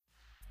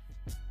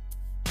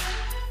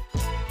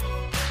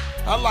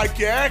I like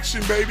your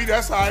action, baby.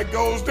 That's how it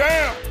goes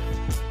down.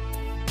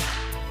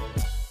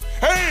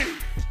 Hey,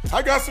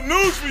 I got some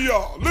news for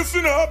y'all.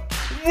 Listen up.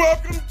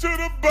 Welcome to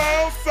the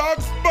Bound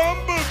Sox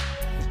Bombers.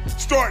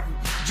 Starting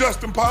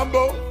Justin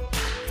Pombo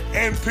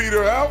and Peter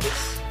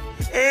Alves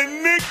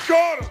and Nick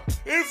Carter.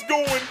 It's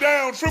going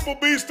down. Triple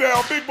B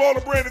style. Big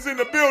Baller Brand is in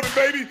the building,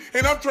 baby.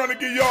 And I'm trying to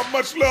give y'all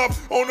much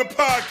love on the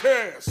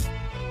podcast.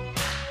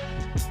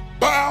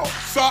 Bow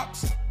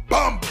Sox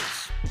Bombers.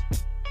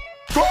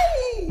 Go!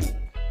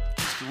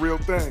 It's the real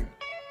thing.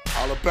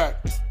 Holla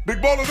back.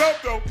 Big Baller's out,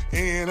 though.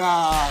 And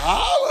I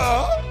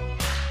holla.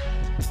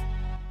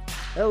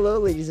 Hello,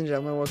 ladies and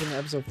gentlemen. Welcome to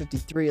episode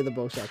 53 of the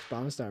Bo Sox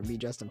Bombers. Starring me,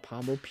 Justin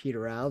Pombo,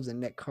 Peter Alves, and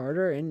Nick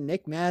Carter. And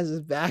Nick Mazz is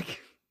back.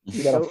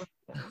 You got a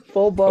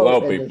full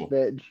boat in this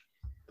bitch.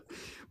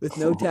 With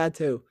no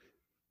tattoo.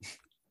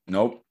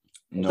 Nope.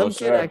 No,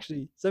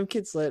 Some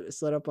kid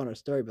slid up on our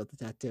story about the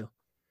tattoo.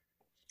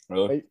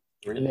 Really?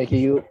 Nick,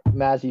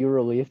 Mazz, you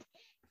relieved?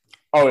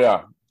 Oh,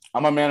 yeah.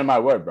 I'm a man of my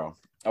word, bro.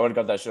 I would have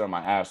got that shit on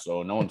my ass,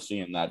 so no one's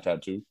seeing that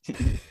tattoo.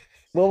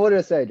 What would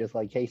it say? Just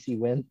like Casey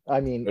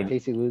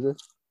Casey loses?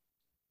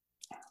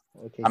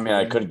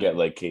 I could get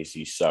like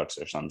Casey sucks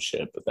or some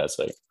shit, but that's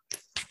like,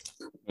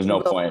 there's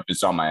no point if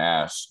it's on my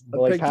ass.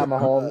 Like Pat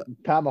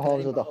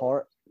Mahomes with the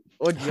heart.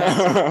 Or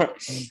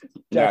Jackson.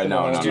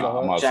 No.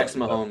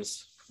 Jackson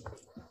Mahomes.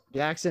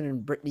 Jackson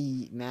and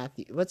Brittany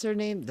Matthew. What's her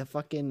name? The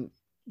fucking.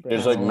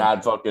 There's like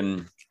mad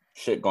fucking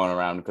shit going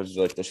around because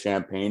like the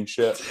champagne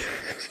shit,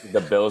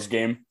 the Bills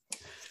game.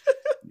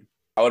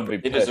 I would be.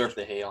 They pissed. deserve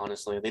the hate.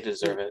 Honestly, they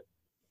deserve it.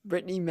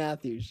 Brittany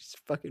Matthews, she's a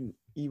fucking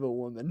evil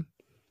woman.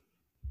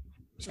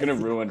 It's gonna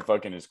ruin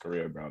fucking his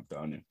career, bro. I'm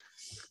telling you.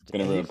 It's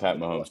gonna ruin Pat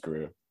Mahomes'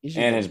 career,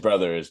 and his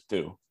brother is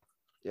too.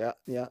 Yeah.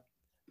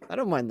 I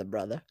don't mind the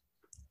brother.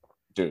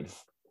 Dude.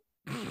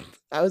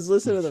 I was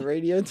listening to the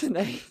radio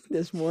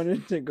this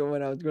morning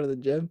when I was going to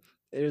the gym.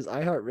 It was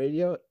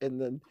iHeartRadio,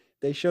 and then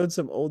they showed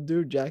some old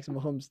dude, Jackson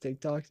Mahomes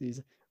TikToks. He's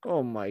like,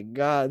 oh my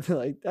God,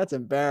 like that's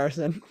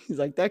embarrassing. He's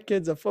like, that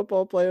kid's a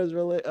football player's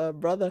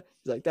brother.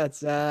 He's like, that's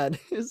sad.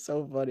 It's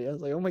so funny. I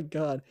was like, oh my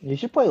God. You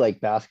should play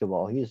like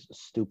basketball. He's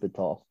stupid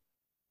tall.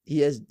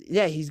 He's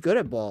good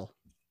at ball.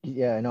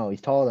 Yeah, I know.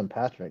 He's taller than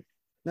Patrick.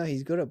 No,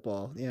 he's good at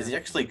ball. Yeah. Is he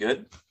actually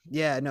good?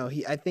 Yeah, no,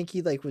 I think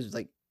he was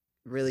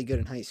really good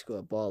in high school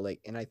at ball,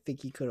 and I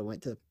think he could have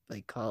went to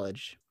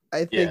college.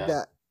 I think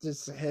that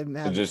just him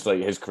having just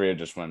like his career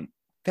just went.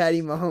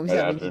 Patty Mahomes right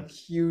having after. a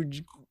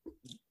huge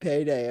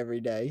payday every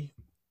day.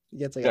 He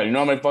gets You know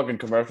how many fucking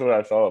commercials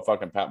I saw with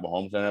fucking Pat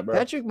Mahomes in it, bro?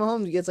 Patrick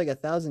Mahomes gets like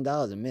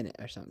 $1,000 a minute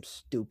or something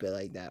stupid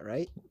like that,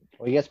 right?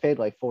 Well, he gets paid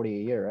like 40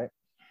 a year, right?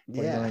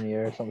 49 a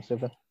year or something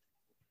stupid.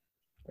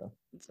 So.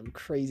 Some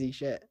crazy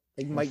shit.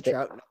 Like Mike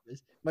Trout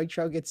numbers. Mike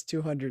Trout gets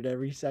 200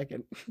 every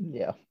second.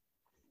 Yeah.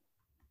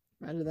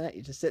 Imagine that.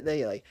 You just sit there,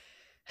 you're like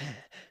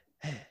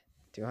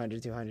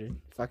 200.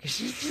 Fucking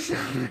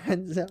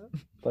ends up.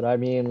 But I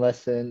mean,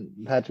 listen,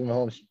 Patrick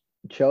Mahomes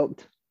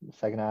choked the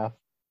second half,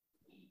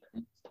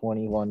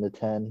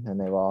 21-10, and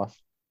they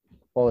lost.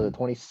 What was it,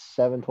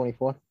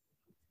 27-24?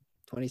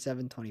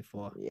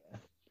 27-24. Yeah.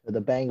 So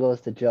the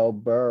Bengals to Joe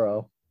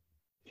Burrow,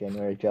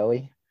 January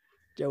Joey.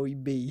 Joey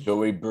B.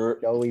 Joey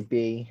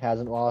B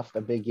hasn't lost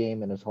a big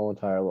game in his whole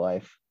entire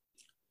life.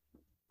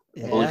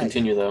 Yeah. Will it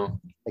continue though?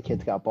 The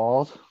kid's got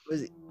balls.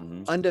 Was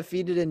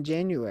undefeated in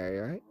January,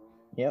 right?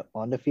 Yep,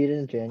 undefeated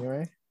in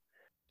January.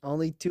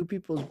 Only two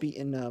people's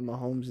beaten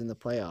Mahomes in the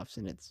playoffs,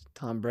 and it's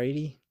Tom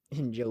Brady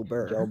and Joe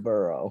Burrow. Joe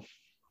Burrow.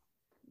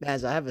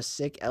 Maz, I have a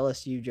sick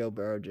LSU Joe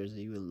Burrow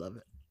jersey. You would love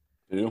it.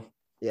 You?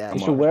 Yeah. You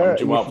should wear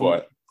it.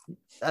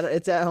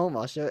 It's at home.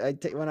 I'll show.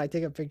 When I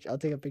take a picture. I'll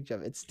take a picture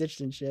of it. It's stitched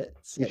and shit.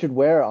 You should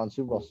wear it on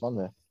Super Bowl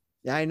Sunday.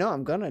 Yeah, I know.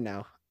 I'm gonna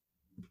now.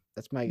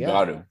 That's my guy.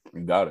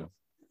 You got to.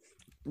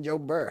 Joe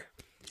Burr.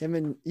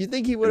 You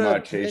think he would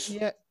have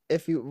yet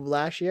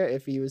last year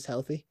if he was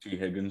healthy? T.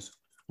 Higgins.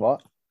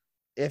 What?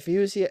 If he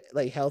was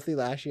healthy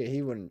last year,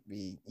 he wouldn't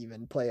be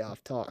even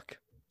playoff talk.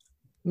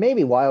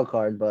 Maybe wild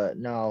card, but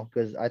no,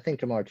 because I think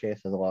Jamar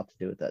Chase has a lot to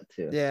do with that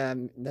too. Yeah,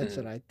 that's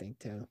what I think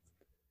too.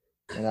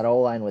 And that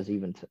O-line was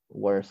even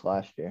worse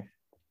last year.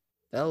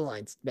 The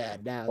O-line's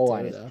bad now.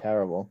 O-line is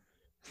terrible.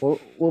 We'll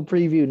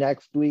preview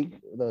next week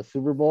the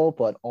Super Bowl,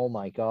 but oh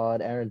my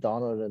God, Aaron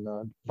Donald and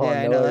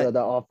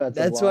the offensive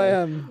that's line.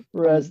 why I'm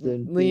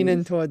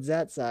leaning towards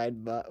that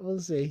side, but we'll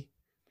see.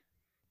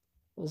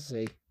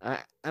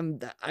 I'm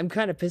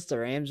kind of pissed the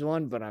Rams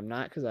won, but I'm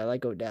not because I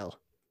like Odell.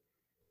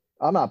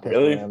 I'm not pissed.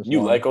 Really?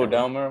 You like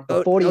Odell, bro?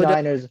 The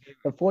 49ers.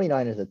 The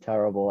 49ers are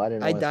terrible.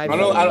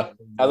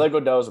 I like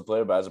Odell as a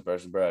player, but as a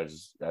person, bro,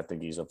 I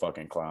think he's a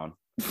fucking clown.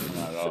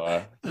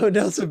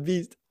 Odell's a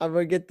beast. I'm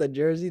gonna get the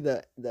jersey,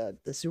 the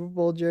Super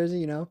Bowl jersey.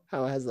 You know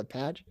how it has the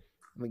patch.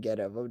 I'm gonna get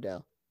it of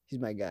Odell. He's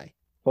my guy.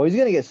 Well, he's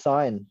gonna get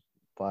signed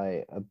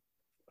by.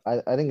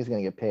 I think he's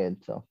gonna get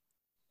paid. So.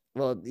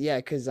 Well, yeah,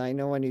 because I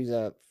know when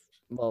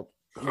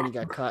when he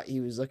got caught, he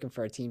was looking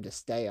for a team to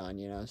stay on.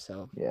 You know,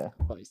 so yeah,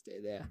 I'll probably stay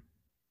there.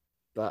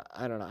 But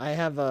I don't know. I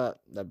have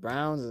the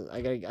Browns.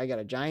 I got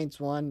a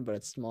Giants one, but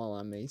it's small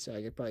on me, so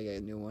I could probably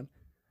get a new one.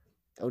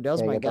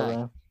 Odell's my get guy.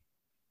 Burrow.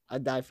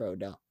 I'd die for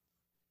Odell.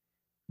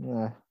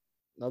 Yeah,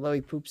 Although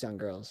he poops on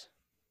girls.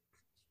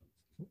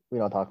 we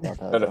don't talk about Is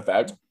that a that.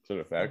 fact? Is that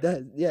a fact? That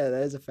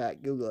is a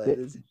fact. Google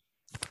it.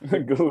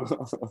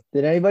 Google.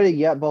 Did anybody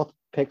get both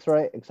picks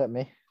right except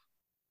me?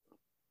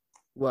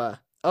 What?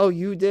 Oh,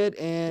 you did,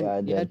 and Yeah,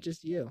 I did.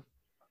 just you.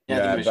 Yeah, I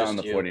Yeah, think I it was bet on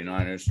just the you.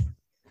 49ers.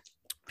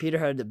 Peter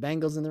had the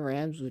Bengals and the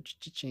Rams, which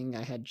cha-ching.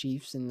 I had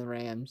Chiefs and the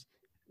Rams.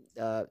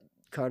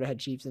 Carter had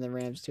Chiefs and the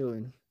Rams too,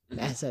 and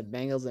Mazz had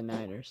Bengals and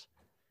Niners.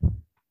 Good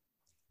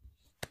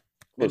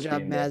Close job,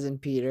 game, though. Mazz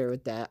and Peter,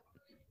 with that.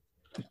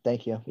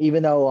 Thank you.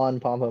 Even though on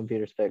Pompo and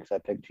Peter's picks, I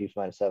picked Chiefs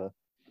 -7.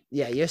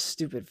 Yeah, you're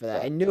stupid for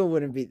that. I knew it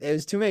wouldn't be. It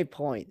was too many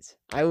points.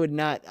 I would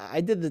not. I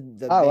did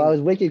the Oh, I Bengals.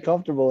 was wicked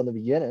comfortable in the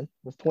beginning. It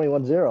was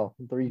 21-0.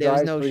 3 There was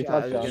drives, no 3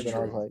 shot. It was touchdowns, and I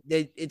was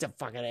like, It's a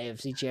fucking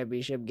AFC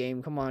Championship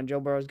game. Come on, Joe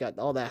Burrow's got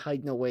all that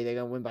hype. No way they're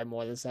gonna win by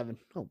more than 7.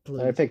 Oh, please.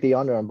 and I picked the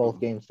under on both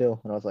games too,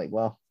 and I was like,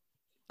 well,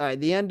 All right,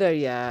 the under.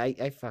 Yeah,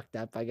 I fucked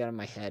up. I got in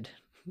my head.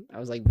 I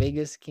was like,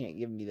 Vegas can't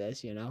give me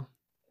this. I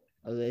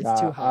was like, it's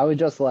too high. I was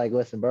just like,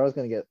 listen, Burrow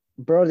didn't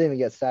even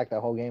get sacked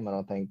that whole game, I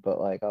don't think, but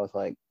like I was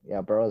like,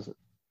 yeah, Burrow's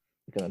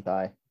gonna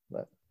die,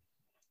 but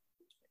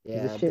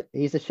Yeah,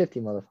 he's a shifty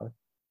motherfucker.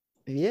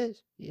 he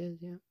is.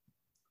 Yeah.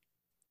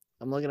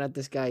 I'm looking at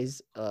this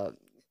guy's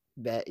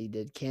bet. He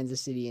did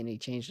Kansas City, and he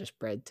changed the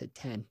spread to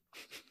 10.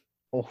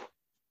 Oh,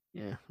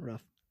 Yeah,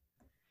 rough.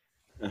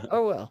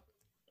 Oh well.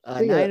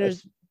 Speaking of-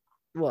 Niners.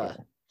 What?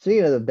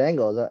 Speaking of the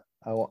Bengals,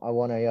 I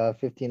won a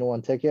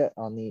 15-1 ticket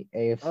on the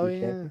AFC. Oh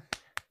Champ.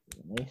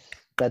 yeah. Nice.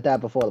 Bet that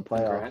before the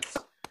playoffs. Congrats.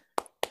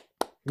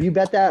 If you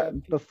bet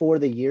that before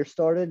the year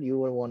started, you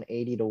would have won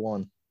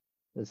 80-1.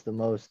 It's the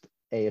most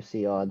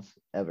AFC odds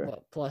ever.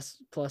 What,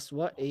 plus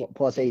what?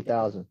 Plus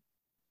 8,000.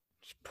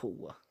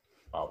 Poor.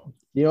 Wow.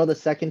 You know what the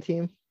second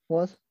team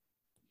was?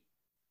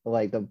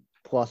 Like the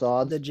plus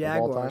odds. The of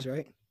all Jaguars, time?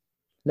 right?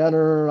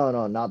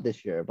 No, not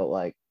this year, but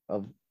like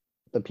of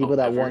the people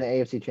that won the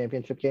ever? AFC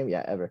Championship game,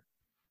 yeah, ever.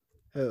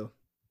 Who?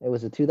 It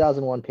was the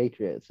 2001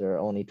 Patriots. They're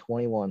only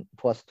 21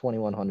 plus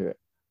 2,100.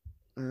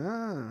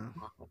 Ah.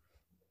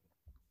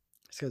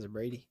 It's because of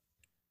Brady.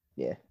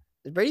 Yeah.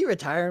 Is Brady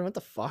retiring? What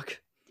the fuck?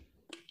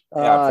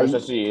 Yeah, first I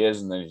see he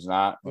is, and then he's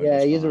not. but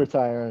Yeah, he's fine.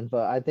 retiring,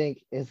 but I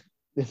think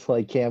it's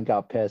like Cam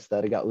got pissed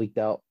that it got leaked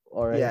out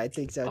already. Yeah, I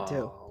think so too.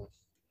 Oh,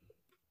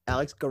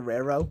 Alex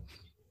Guerrero.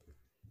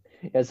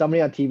 Yeah,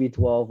 somebody on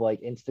TV12,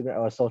 like Instagram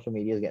or social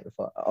media, is getting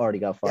already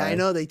got fired. Yeah, I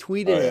know they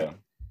tweeted Oh, it. yeah.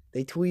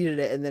 They tweeted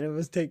it, and then it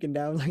was taken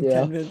down like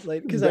Yeah. 10 minutes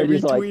later because I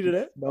Brady's like, retweeted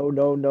it. No.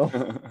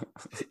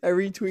 I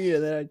retweeted,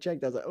 and then I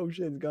checked. I was like, "Oh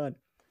shit, it's gone."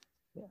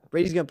 Yeah.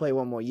 Brady's gonna play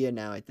one more year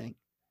now, I think.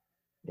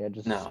 Yeah,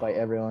 just No. despite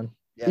everyone.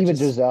 Yeah, Even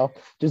just- Giselle.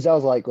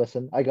 Giselle's like,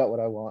 listen, I got what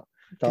I want.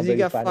 Tom Because he Brady's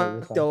got finally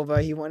fucked resigned. over.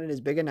 He wanted his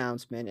big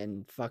announcement,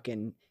 and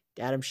fucking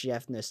Adam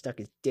Schefter stuck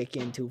his dick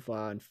in too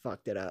far and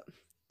fucked it up.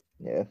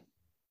 Yeah.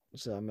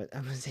 So I'm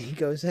gonna say he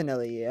goes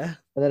another year.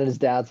 And then his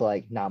dad's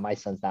like, nah, my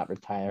son's not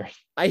retiring.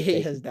 I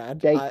hate Fake- his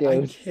dad. fake I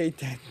dude. hate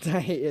that. I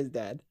hate his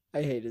dad.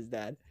 I hate his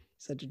dad.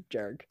 Such a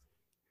jerk.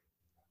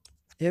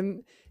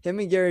 Him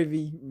and Gary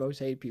V most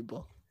hate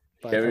people.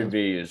 by Gary far.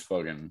 V is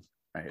fucking.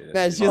 I hate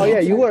That's that. Oh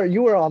just- yeah,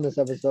 you were on this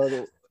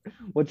episode.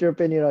 What's your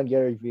opinion on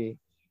Gary V?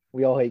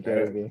 We all hate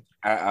Gary V.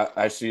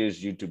 I see his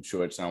YouTube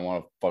shorts and I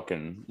want to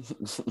fucking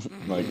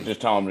like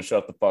just tell him to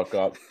shut the fuck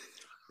up.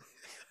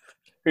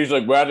 He's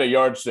like, we're at a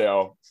yard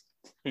sale.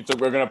 He's like,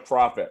 we're gonna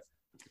profit.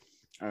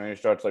 And then he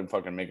starts like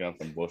fucking making up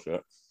some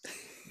bullshit.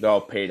 They're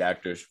all paid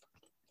actors.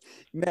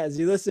 Mazz,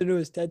 you listen to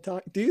his TED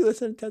Talk? Do you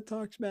listen to TED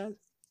Talks, Mazz?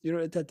 You know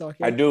what a TED Talk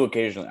is? I do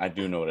occasionally. I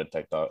do know what a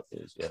TikTok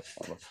is. Yes.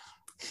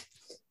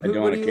 I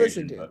do What on do you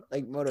listen occasion, to? but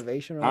Like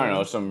motivational? I don't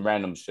know, some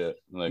random shit.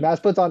 Like Mass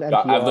puts on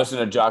NPR. I've listened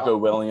to Jocko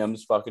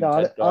Williams fucking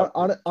No, TED Talk.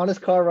 on his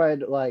car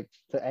ride, like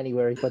to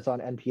anywhere, he puts on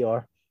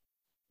NPR.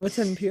 What's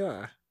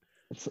NPR?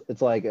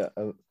 It's like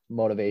a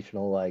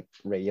motivational like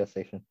radio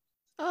station.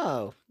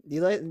 Oh,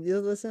 you listen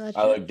to that shit?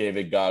 I like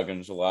David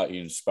Goggins a lot. He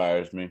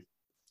inspires me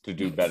to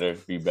do better,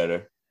 be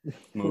better,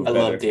 move I better.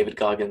 love David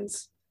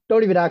Goggins.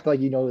 Don't even act like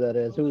you know who that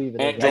is. Who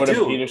even And is that? I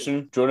Jordan do.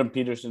 Peterson. Jordan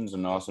Peterson's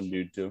an awesome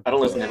dude too. I don't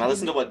listen to him. I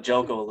listen to what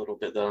Joko a little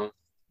bit though.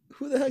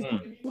 Who the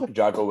heck?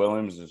 Jocko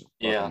Williams is a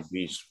Yeah. fucking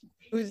beast.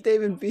 Who's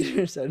David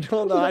Peterson?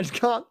 Hold on,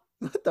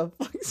 what the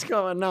fuck's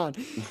going on?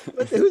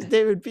 Who's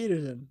David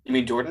Peterson? You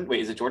mean Jordan?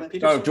 Wait, is it Jordan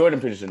Peterson? Oh, Jordan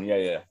Peterson.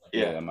 Yeah.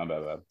 Yeah. My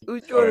bad.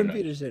 Who's Jordan no.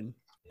 Peterson?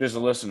 Just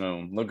listen to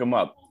him. Look him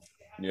up.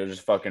 You'll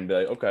just fucking be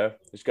like, okay,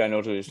 this guy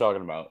knows what he's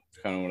talking about.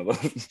 It's kind of one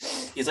of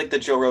those. He's like the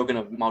Joe Rogan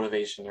of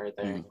motivation right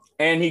there.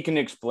 And he can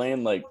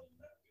explain like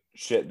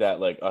shit that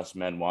like us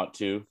men want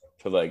to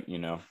like, you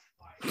know,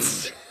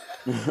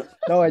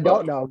 No, I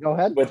don't know. Go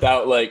ahead.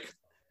 without like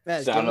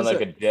Mazz, sounding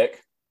like a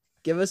dick.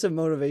 give us a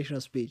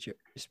motivational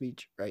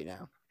speech right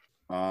now.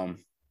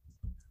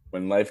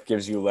 When life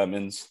gives you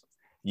lemons,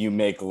 you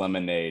make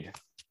lemonade.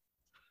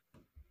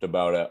 That's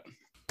about it.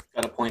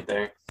 Got a point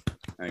there.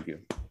 Thank you.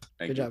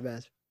 Good job,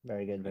 Mazz.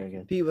 Very good, very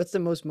good. Pete, what's the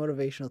most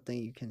motivational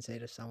thing you can say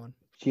to someone?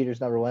 Cheaters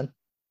never win.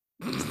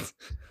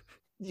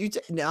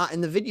 Not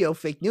in the video,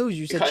 fake news.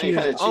 You said Kinda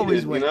cheaters cheated,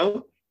 always win. you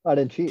know? I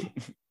didn't cheat.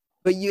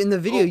 But you in the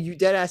video, you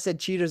dead ass said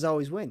cheaters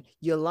always win.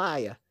 You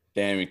liar.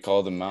 Damn, he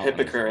called him out.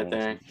 Hypocrite right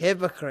there.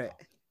 Hypocrite.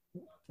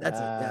 That's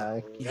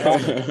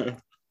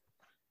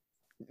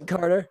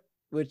Carter,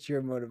 what's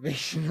your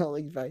motivational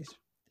advice?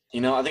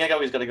 You know, I think I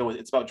always got to go with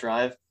it's about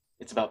drive.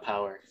 It's about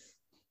power.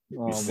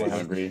 We stay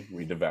hungry,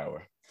 we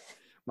devour.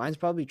 Mine's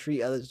probably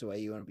treat others the way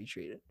you want to be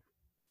treated.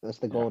 That's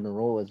the golden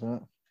rule, isn't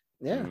it?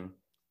 Yeah.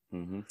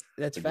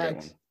 That's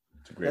facts.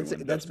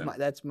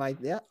 That's my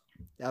yeah.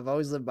 I've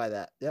always lived by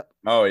that. Yep.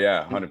 Oh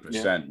yeah,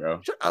 100%,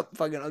 bro. Shut up,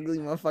 fucking ugly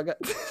motherfucker.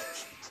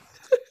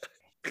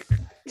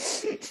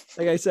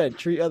 Like I said,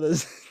 treat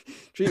others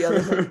the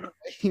way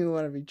you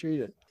want to be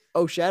treated.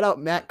 Oh, shout out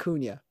Matt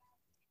Cunha.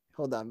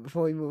 Hold on,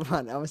 before we move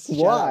on, I was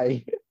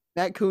why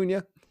Matt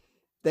Cunha.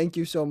 Thank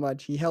you so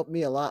much. He helped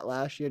me a lot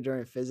last year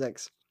during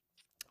physics.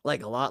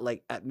 Like a lot.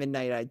 Like at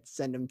midnight, I'd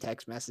send him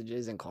text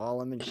messages and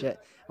call him and shit.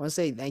 I want to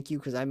say thank you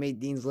because I made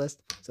Dean's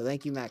List. So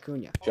thank you, Matt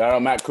Cunha. Shout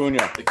out Matt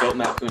Cunha. The GOAT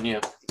Matt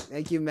Cunha.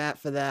 Thank you, Matt,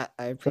 for that.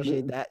 I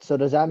appreciate that. So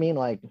does that mean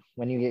like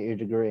when you get your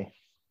degree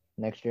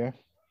next year?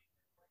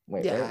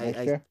 Wait, yeah, right?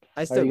 Next year?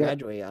 I still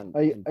graduate on.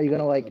 Are you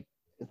gonna like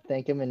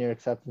thank him in your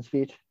acceptance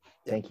speech?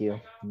 Yeah. Thank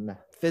you.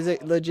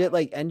 Physics, legit,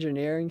 like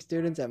engineering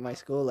students at my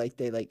school,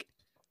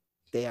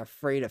 they are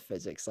afraid of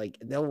physics. Like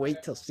they'll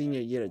wait till senior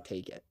year to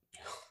take it.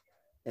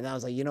 And I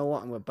was like, you know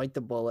what? I'm gonna bite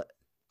the bullet.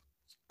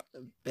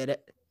 Bit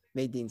it.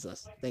 Made Dean's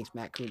List. Thanks,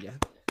 Matt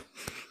Cunha.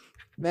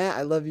 Matt,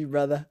 I love you,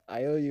 brother.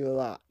 I owe you a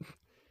lot.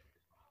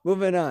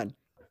 Moving on.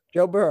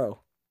 Joe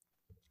Burrow.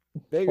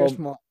 Big or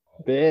small?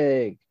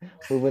 Big.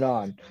 Moving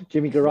on.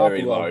 Jimmy Garoppolo.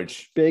 Very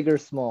large. Big or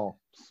small?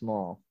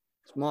 Small.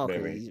 Small.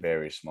 Very,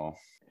 very small.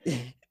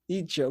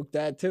 He choked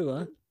that too,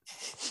 huh?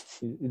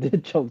 He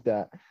did choke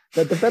that.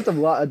 That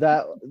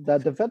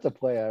defensive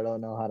player, I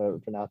don't know how to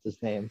pronounce his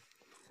name.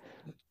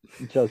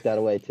 He choked that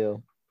away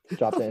too.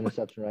 Dropped the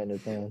interception right in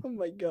his hand. Oh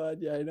my god,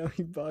 yeah, I know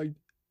he bugged.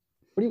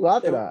 What are you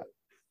laughing at?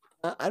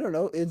 I don't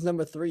know. It's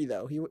number 3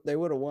 though. They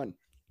would have won.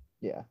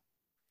 Yeah.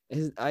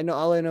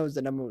 All I know is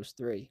the number was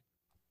 3.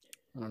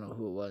 I don't know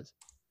who it was.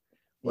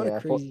 What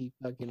a crazy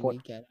fucking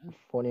weekend.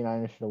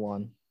 49ers should have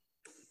won.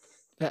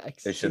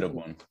 Facts. They should have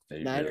won.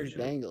 Niners,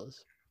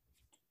 Bengals.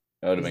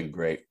 That would have been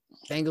great.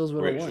 Bengals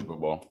would have won. Super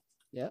Bowl.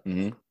 Yep.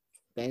 Mm-hmm.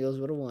 Bengals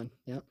would have won.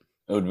 Yep.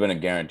 It would have been a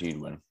guaranteed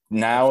win.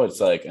 Now it's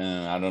like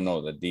I don't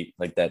know, that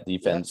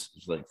defense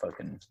is like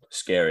fucking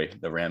scary.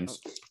 The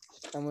Rams.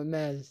 I'm with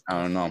Mazz.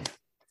 I don't know.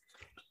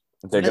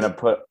 If they're gonna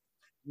put.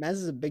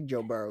 Mazz is a big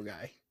Joe Burrow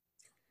guy.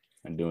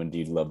 I do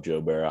indeed love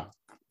Joe Burrow.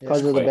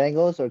 Because of the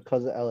Bengals or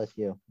because of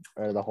LSU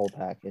or the whole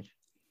package?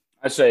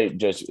 I say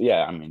just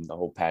the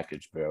whole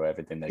package, bro.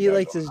 Everything that he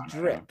likes his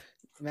drip.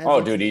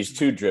 Oh, dude, he's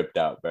too dripped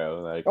out,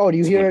 bro. Like, do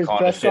you hear his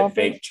press conference?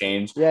 Fake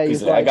change. Yeah,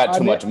 he's like, I got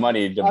too much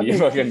money to be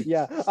fucking.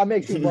 Yeah, I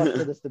make too much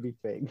for this to be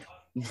fake.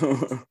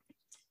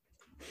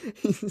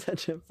 He's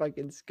such a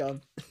fucking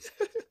scum.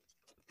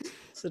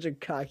 Such a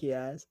cocky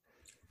ass.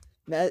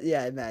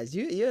 Mazz,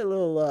 you're a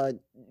little.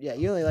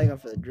 You only like him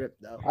for the drip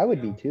though. I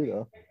would be too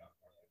though.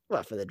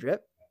 What, for the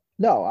drip?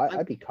 No,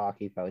 I'd be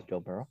cocky if I was Joe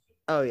Burrow.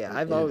 Oh yeah,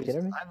 I've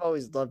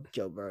always loved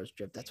Joe Burrow's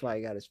drip. That's why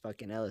I got his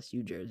fucking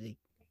LSU jersey.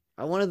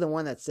 I wanted the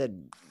one that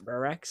said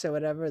Burex or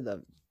whatever.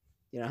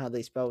 You know how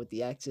they spell with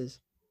the X's.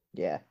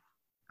 Yeah.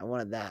 I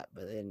wanted that,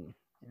 but they didn't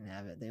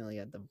have it. They only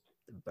got the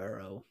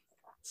Burrow.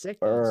 Sick.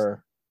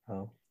 Burr.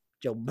 Oh.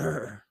 Joe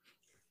Burr.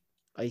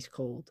 Ice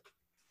cold.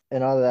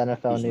 In other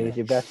NFL news,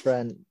 your best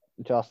friend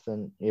Josh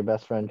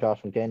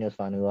McDaniels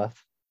finally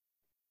left.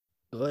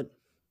 Good.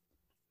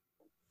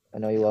 I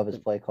know you love his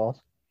play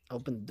calls.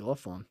 Open the door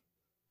for him.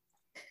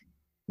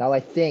 Now I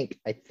think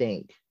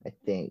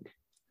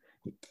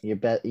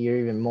you're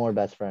even more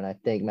best friend. I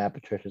think Matt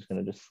Patricia's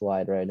gonna just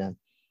slide right in.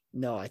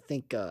 No, I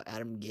think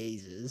Adam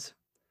Gase is.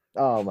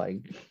 Oh my!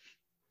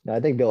 No, I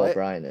think Bill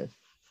O'Brien is.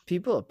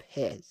 People are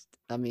pissed.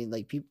 I mean,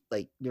 people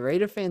the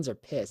Raider fans are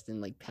pissed,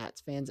 and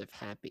Pats fans are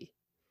happy.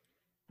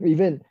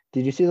 Even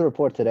did you see the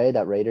report today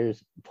that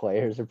Raiders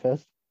players are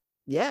pissed?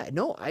 Yeah,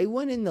 no, I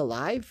went in the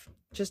live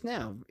just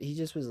now. He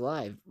just was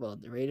live. Well,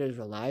 the Raiders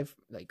were live,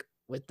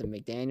 with the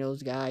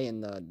McDaniels guy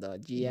and the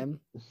GM.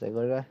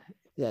 Ziegler guy?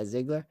 Yeah,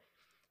 Ziegler.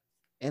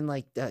 And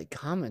the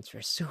comments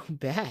were so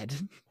bad.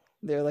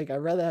 They're like, I'd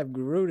rather have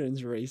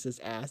Gruden's racist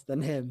ass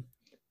than him.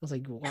 I was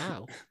like,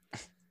 wow.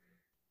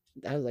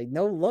 I was like,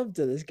 no love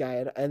to this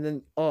guy. And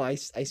then, I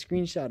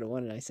screenshotted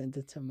one and I sent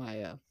it to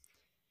my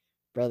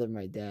brother,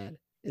 my dad.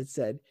 It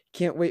said,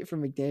 can't wait for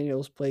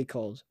McDaniel's play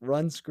calls.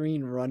 Run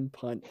screen, run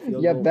punt.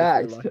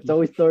 Backs. It's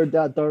always third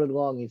down, third and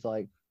long. He's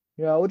like,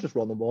 yeah, we'll just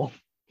run the ball.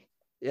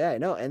 Yeah, I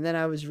know. And then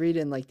I was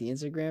reading the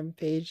Instagram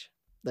page,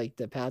 the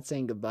Pat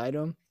saying goodbye to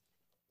him.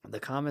 The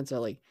comments are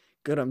like,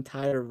 good, I'm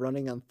tired of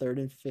running on 3rd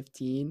and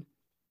 15.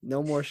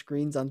 No more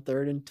screens on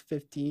 3rd and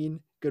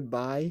 15.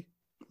 Goodbye.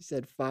 He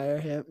said, fire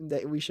him.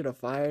 That we should have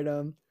fired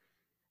him.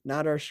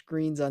 Not our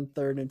screens on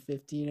 3rd and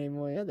 15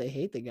 anymore. Yeah, they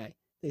hate the guy.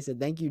 They said,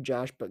 thank you,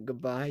 Josh, but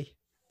goodbye.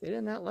 They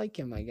did not like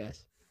him, I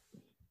guess.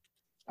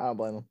 I don't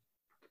blame him.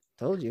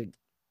 Told you.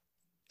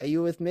 Are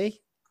you with me?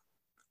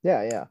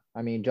 Yeah.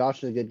 I mean,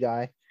 Josh is a good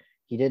guy.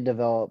 He did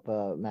develop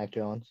Mac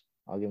Jones.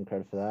 I'll give him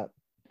credit for that.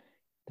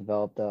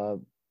 Developed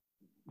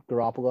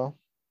Garoppolo.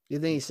 You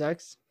think he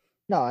sucks?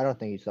 No, I don't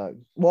think he sucks.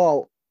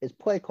 Well, his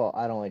play call.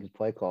 I don't like his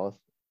play calls.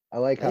 I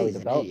like I how think he he's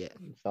an develops idiot.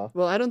 and stuff.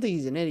 Well, I don't think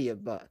he's an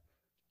idiot, but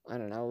I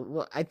don't know.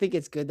 Well, I think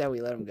it's good that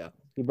we let him go.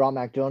 He brought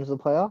Mac Jones to the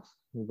playoffs.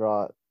 He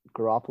brought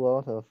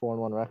Garoppolo to a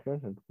 4-1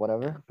 record and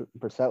whatever.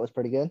 Brissett was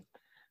pretty good.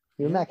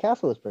 Even Yeah. Matt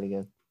Castle was pretty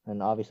good.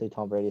 And obviously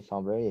Tom Brady is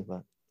Tom Brady,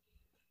 but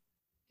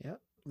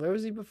Where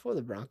was he before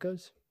the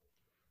Broncos?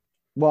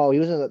 well, he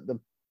was in the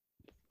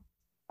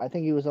I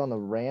think he was on the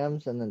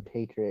Rams and then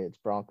Patriots,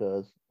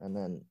 Broncos, and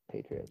then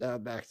Patriots.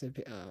 Back to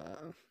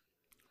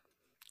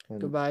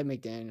And goodbye,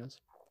 McDaniels.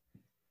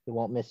 he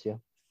won't miss you.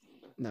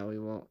 No, we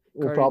won't.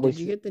 We'll Carter, probably did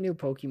you get the new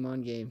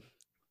Pokemon game?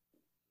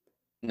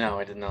 No,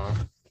 I did not.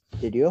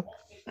 Did you?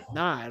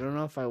 Nah, I don't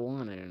know if I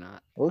want it or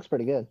not. It looks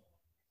pretty good.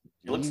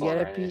 It looks you get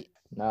alright. it, Pete?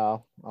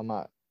 No, I'm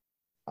not.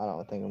 I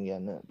don't think I'm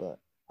getting it, but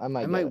I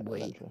might. I get might it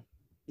wait. eventually.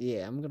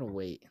 Yeah, I'm gonna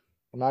wait.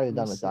 I'm not even I'm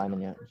done with still-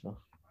 Diamond yet. So,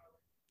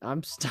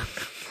 I'm stuck.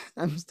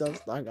 I'm still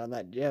stuck on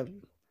that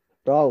gym.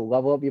 bro,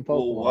 level up your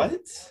Pokemon. Well,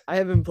 what? I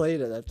haven't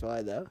played it. That's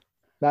why, though.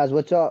 Mazz,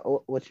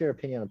 what's your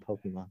opinion on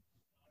Pokemon?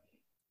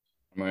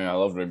 I mean, I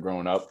loved it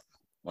growing up,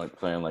 like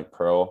playing like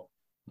Pearl,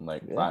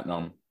 like Yeah.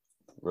 Platinum,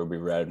 Ruby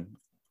Red,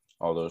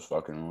 all those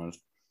fucking ones.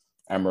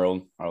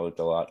 Emerald, I liked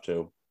a lot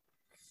too.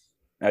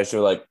 I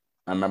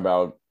remember I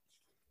would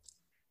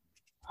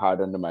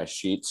hide under my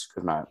sheets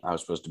because I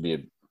was supposed to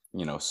be,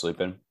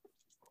 sleeping.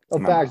 Oh,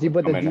 My facts. You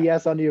mom put the come in.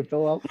 DS under your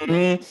pillow. And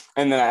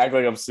then I act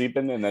like I'm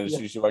sleeping, and then as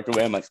soon as she walked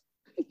away, I'm like,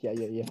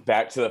 Yeah.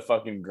 back to the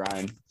fucking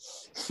grind.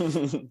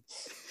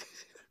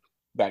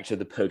 Back to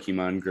the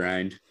Pokemon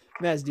grind.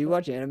 Maz, do you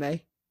watch anime?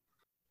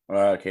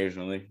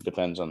 Occasionally,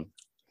 depends on.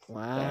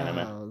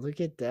 Wow, look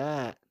at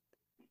that.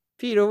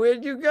 Peter,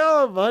 where'd you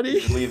go, buddy?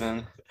 He's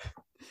leaving.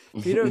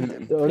 Peter,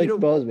 Don't Peter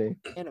expose won't me.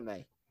 watch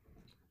anime.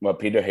 Well,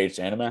 Peter hates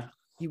anime.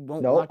 He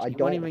won't No, watch it. I He won't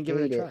don't even give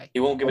it hate a it. try. He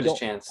won't give I it his don't-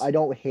 chance. I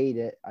don't hate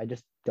it. I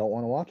just don't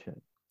want to watch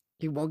it.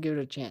 He won't give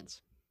it a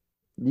chance.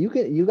 You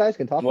guys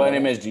can talk What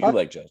about animes it. do you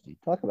like, Justin?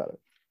 Talk about it.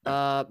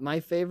 My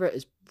favorite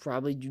is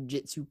probably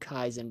Jujutsu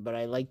Kaisen, but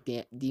I like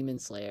Demon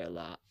Slayer a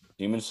lot.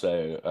 Demon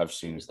Slayer, I've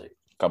seen He's like,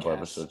 a couple gas.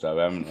 episodes. I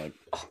haven't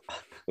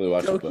really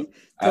watched it, Tokyo, but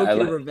I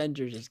Tokyo like-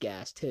 Revengers is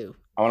gas too.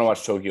 I want to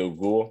watch Tokyo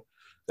Ghoul.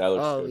 That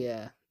looks Oh good.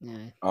 yeah.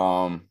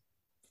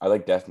 I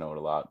like Death Note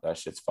a lot. That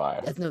shit's fire.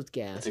 Death Note's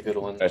That's gas. a good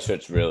one. That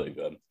shit's really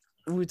good.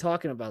 We were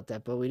talking about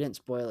that, but we didn't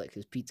spoil it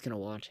because Pete's gonna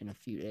watch in a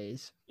few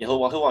days. Yeah, he'll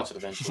watch it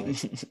eventually.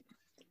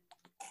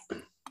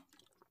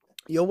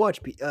 You'll watch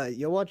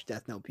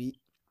Death Note, Pete.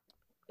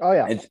 Oh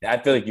yeah. I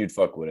feel like you'd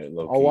fuck with it.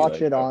 I'll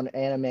watch it on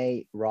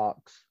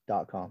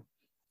animerocks.com.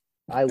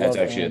 I That's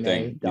love actually a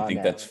thing. You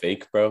think that's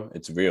fake, bro?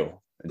 It's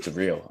real. It's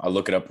real. I'll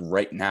look it up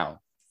right now.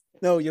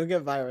 No, you'll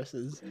get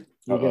viruses.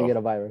 You're gonna Uh-oh. get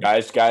a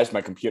virus. Guys,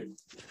 my computer.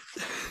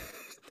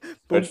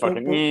 Boom, It's boom,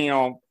 fucking.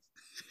 boom.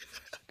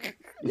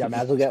 Yeah,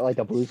 Mazz will get like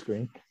a blue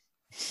screen.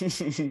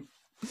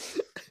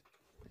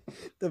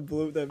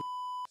 The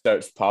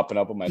Starts popping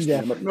up on my screen.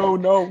 Yeah. I'm like,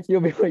 no.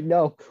 You'll be like,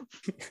 no.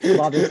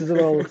 Mom, this is what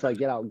it looks like.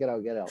 Get out.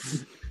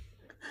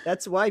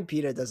 That's why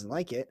Peter doesn't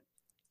like it,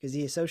 because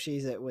he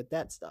associates it with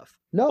that stuff.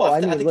 No, Well, I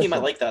I mean, think he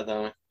might listen. like that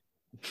though.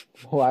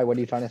 Why? What are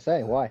you trying to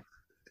say? Why?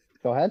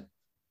 Go ahead.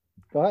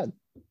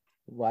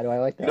 Why do I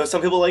like that? You know,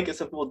 some people like it,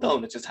 some people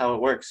don't. It's just how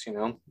it works, you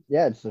know.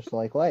 Yeah, it's just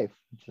like life.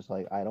 It's just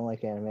like I don't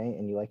like anime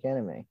and you like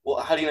anime. Well,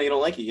 how do you know you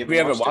don't like it? You We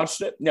haven't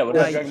watched it? No, what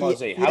about No, Dragon Ball he-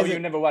 Z? he How have you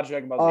doesn't- never watched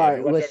Dragon Ball Z? All Have right,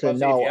 you watched listen, Dragon Ball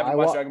Z? If no, you haven't I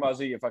watched wa- Dragon Ball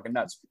Z, you're fucking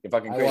nuts. You're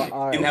fucking I crazy. wa-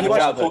 all right, You You, have you a watch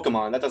childhood.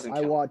 Pokemon. That doesn't I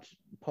count. watch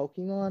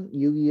Pokemon,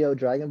 Yu-Gi-Oh,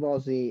 Dragon Ball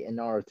Z, and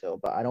Naruto,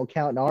 but I don't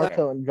count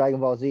Naruto and Dragon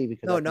Ball Z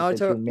because No, I think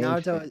they're too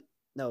mainstream.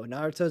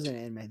 Naruto's an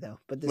anime though.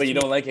 But this But you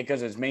one- don't like it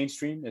because it's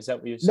mainstream? Is that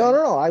what you're saying?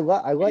 No. I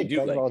like do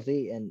Dragon like Ball it.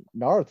 Z and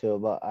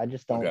Naruto, but I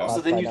just don't. Okay. So So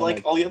classify then you them like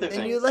as- all the other Then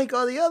things. you like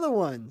all the other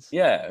ones.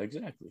 Yeah,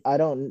 exactly. I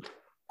don't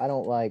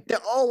like They're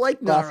all like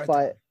Naruto.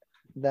 classify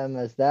them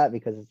as that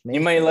because it's You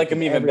might like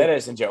him even better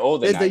since you're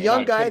older. There's now. the You're young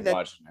not a guy kid that-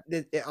 watching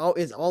it.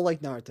 It's all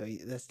like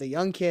Naruto. That's the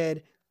young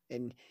kid,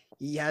 and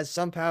he has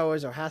some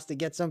powers or has to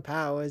get some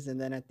powers,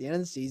 and then at the end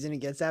of the season, he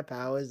gets that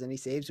powers, and he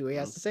saves who he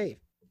has to save.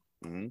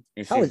 Mhm.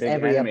 You How see is big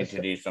every anime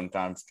episode- titties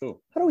sometimes too.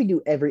 How do we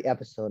do every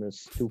episode of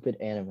stupid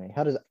anime?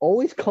 How does it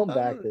always come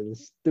back to the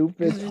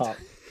stupid top?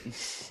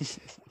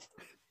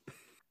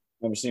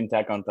 Ever seen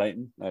Attack on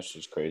Titan? That's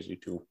just crazy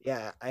too.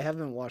 Yeah, I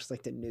haven't watched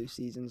like the new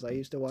seasons. I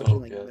used to watch Oh,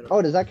 it like good. middle.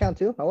 Oh, does that count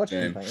too? I watched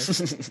Same. Teen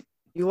Titans.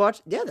 You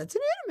watch? Yeah, that's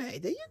an anime.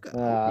 There you go.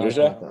 I What is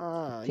don't that? like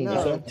Oh, Teen no,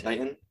 Titans?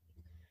 Titan.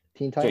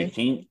 Teen Okay,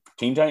 Titans?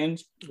 Teen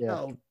Titans? Yeah.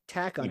 no,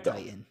 Attack on You don't.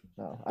 Titan.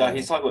 No, I No, don't.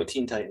 he's talking about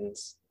Teen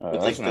Titans.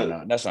 With, That's like,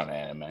 not that's not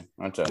anime.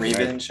 That's a Raven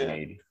American and shit.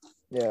 made.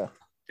 Yeah,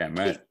 Damn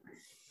right.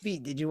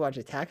 Pete, did you watch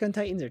Attack on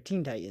Titans or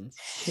Teen Titans?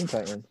 Teen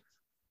Titans.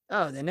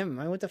 Oh, then never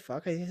mind. What the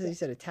fuck? I thought you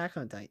said Attack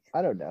on Titan.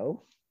 I don't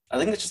know. I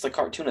think it's just a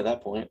cartoon at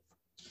that point.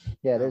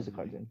 Yeah, it is a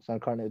cartoon. It's on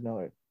Cartoon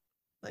Network.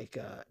 Like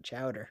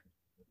Chowder.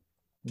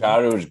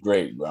 Chowder was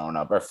great growing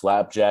up. Or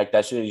Flapjack.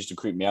 That shit used to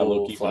creep me out Oh,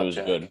 low key, but it was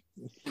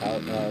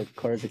Flapjack. good.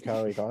 Courage the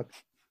Cowardly Dog.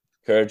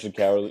 Courage the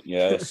Cowardly.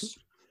 Yes.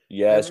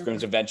 Yes. remember-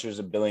 Grimm's Adventures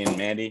of Billy and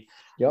Mandy.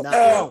 Yep.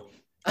 No.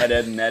 Ed,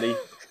 Ed, and Eddie.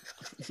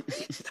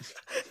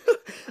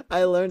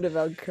 I learned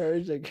about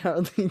Courage the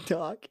Cowardly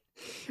Dog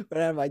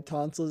when I had my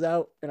tonsils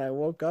out, and I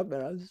woke up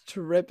and I was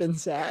tripping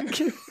sack.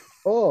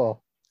 Oh,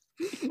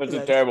 That's a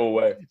That's- terrible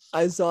way.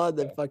 I saw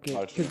the fucking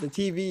Watch because the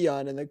TV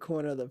on in the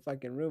corner of the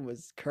fucking room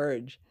was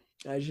Courage.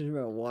 And I just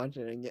remember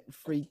watching it and getting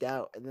freaked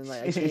out. And then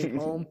like I came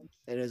home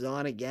and it was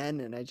on again,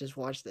 and I just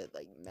watched it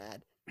like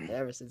mad. And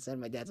ever since then,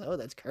 my dad's like, "Oh,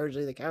 that's Courage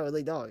the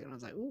Cowardly Dog," and I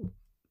was like, "Ooh,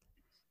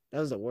 that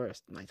was the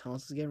worst." My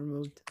tonsils get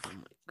removed. Oh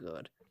my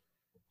god.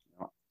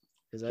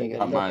 Because I Can't get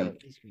got mine.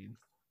 ice cream.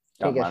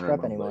 can't get Got mine strep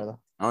removed, anymore like- though.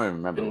 I don't even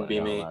remember Couldn't when be I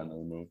got me. mine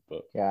removed,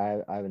 but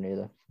Yeah, I haven't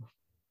either.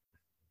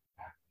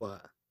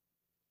 What?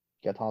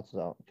 Get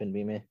tonsils out. Couldn't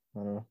be me. I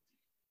don't know.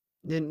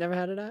 Didn't never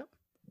had it out?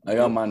 I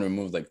got mine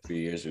removed like 3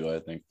 years ago, I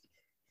think.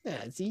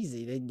 Yeah, it's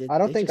easy. I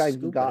don't they think just I've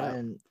scoop it out.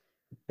 gotten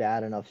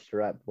bad enough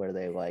strep where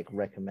they like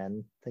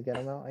recommend to get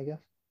them out. I guess.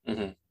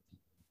 Hmm.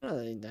 No,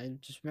 I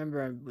just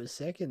remember I was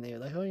sick and they were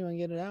like, "Oh, you want to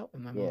get it out?"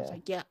 And my mom was Yeah.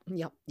 like, "Yeah,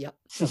 yep." Yeah,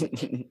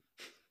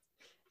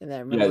 And I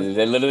remember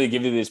they literally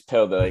give you this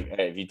pill. They're like,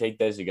 hey, if you take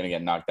this, you're gonna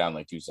get knocked down in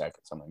like 2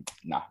 seconds. I'm like,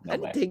 nah, I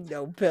no way. didn't take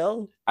no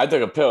pill. I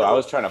took a pill. I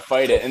was trying to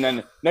fight it, and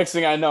then next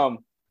thing I know, I'm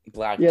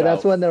blacked Yeah,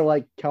 that's out. when they're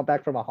like count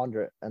back from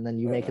 100, and then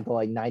you make it to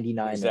like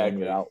 99, and then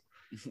Exactly. you're out.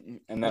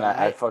 And then Yeah,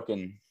 I I-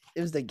 fucking.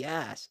 It was the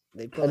gas.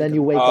 They put And then like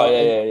you a- wake Oh up. yeah,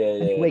 and- yeah, yeah,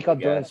 and yeah. you wake up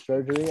during yeah.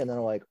 surgery, and then they're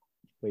like,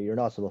 "Wait, you're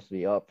not supposed to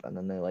be up," and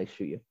then they like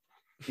shoot you.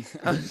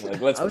 Like,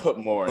 let's I was- put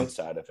more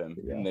inside of him,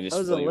 Yeah. and they just I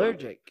was fill you up.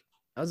 allergic.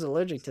 I was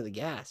allergic to the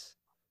gas.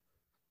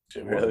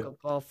 Really? Woke up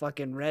all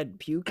fucking red,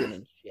 puking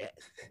and shit.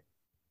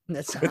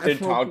 That's how With I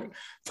their woke up.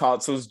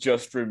 tonsils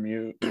just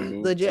removed.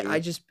 Legit, too.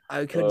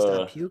 I couldn't stop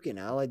Ugh. puking.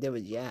 All I did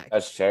was yak.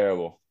 That's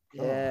terrible.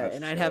 Yeah, that's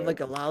and I'd have like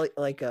a terrible. lolly,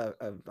 like a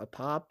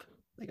pop,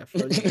 like a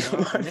frozen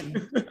pop, and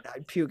then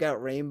I'd puke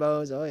out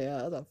rainbows. Oh yeah,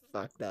 that was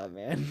fucked up,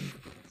 man.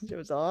 It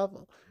was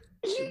awful.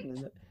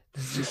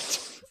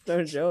 It's not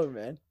a joke,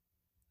 man.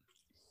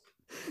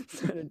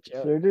 It's not a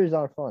joke. Surgeries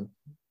aren't fun.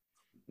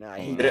 No, I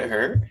hate Did it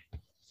hurt?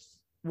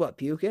 what,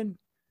 puking?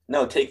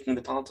 No, taking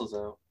the tonsils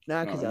out.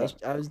 No, because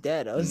No, I was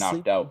dead. I was Knocked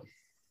asleep. out.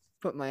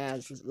 Put my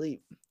ass to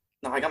sleep.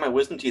 No, I got my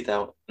wisdom teeth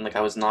out, and like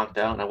I was knocked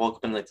out, and I woke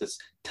up in like this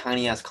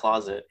tiny ass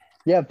closet.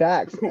 Yeah,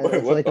 facts. And Wait,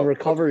 it's what like the a fuck?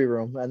 recovery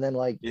room, and then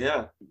like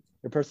Yeah,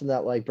 the person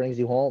that like brings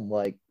you home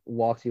like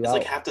walks you it's out.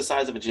 like half the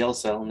size of a jail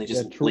cell, and they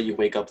just Yeah, true. let you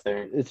wake up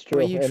there. It's true.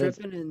 Were you and it's,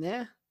 tripping in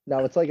there? no,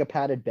 it's like a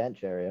padded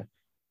bench area.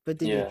 But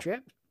did Yeah. you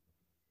trip?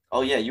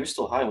 Oh yeah, you were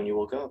still high when you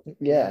woke up.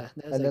 Yeah,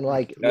 that was and then my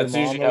like first- your That's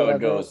mom usually or how it whatever,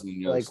 goes. And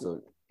you're like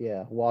still...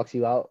 yeah, walks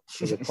you out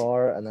to the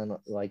car, and then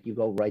like you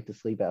go right to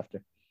sleep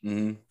after.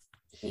 Mhm.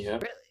 Yeah.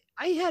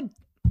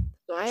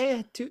 I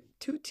had two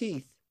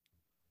teeth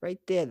right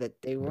there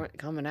that they weren't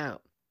coming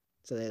out.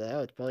 So they're like, oh,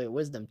 it's probably a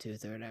wisdom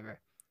tooth or whatever.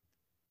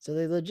 So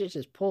they legit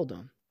just pulled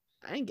them.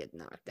 I didn't get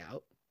knocked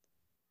out.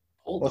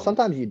 Hold Well, on.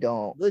 sometimes you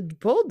don't.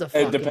 Pulled the It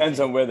fucking depends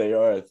on where they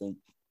are, I think.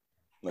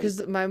 Like,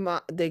 because my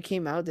mom, they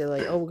came out. They're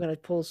like, oh, we're gonna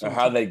pull or some.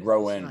 how teeth they out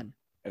grow the in. sun."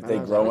 If My they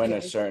mom's grow like, in a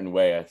 "Okay." certain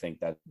way, I think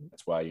that's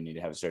why you need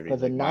to have surgery.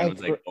 Because in Like mine ninth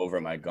was like over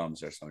my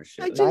gums or some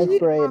shit. I Like, just Ninth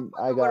hit a grade, motherfucker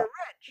I with got- a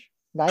wrench.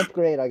 Ninth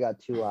grade, I got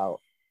 2 out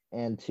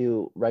and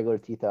 2 regular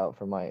teeth out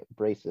for my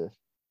braces,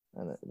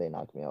 and they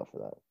knocked me out for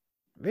that.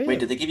 Really? Wait,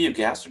 did they give you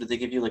gas or did they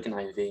give you like an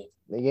IV?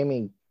 They gave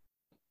me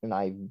an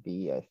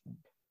IV. I think.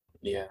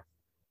 Yeah.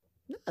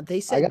 No, they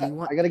said, got- do you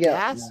want I gotta get-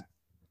 gas?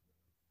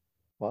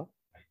 What?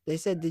 They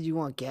said, did you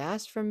want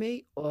gas from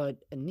me or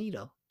a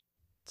needle?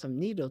 Some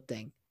needle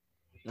thing.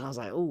 And I was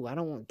like, oh, I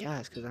don't want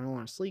gas because I don't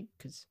want to sleep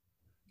because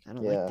I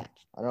don't Yeah, like that.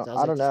 I don't. So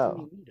was I don't like, "Just give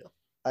know. me a needle."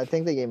 I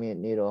think they gave me a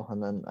needle,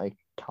 and then I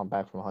come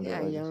back from 100. Yeah,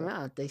 like you you don't said.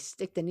 know. They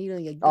stick the needle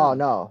in your Oh gum.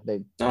 no, they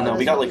No,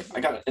 we got like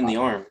I got it in the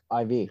arm.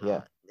 IV.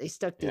 Yeah. They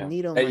stuck the Yeah.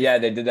 needle in my... yeah,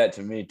 they did that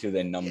to me too.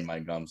 They numbed Yeah. my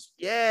gums.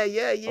 Yeah.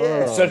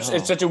 Oh, It's no.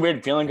 such a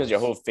weird feeling because your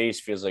whole face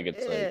feels like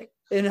it's Yeah. like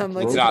And I'm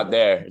like, it's not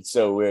there. It's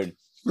so weird.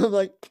 I'm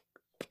like,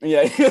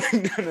 Yeah, you're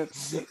like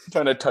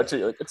trying to touch it.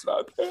 You're like it's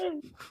not there.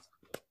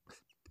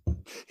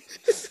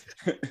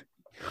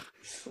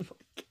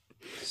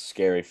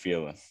 Scary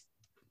feeling,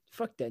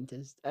 fuck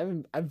dentist.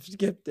 I've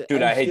skipped it.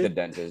 dude. I've I hate the skipped-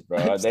 dentist, bro.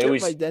 I've They skipped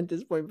always my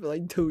dentist point for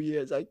like 2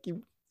 years.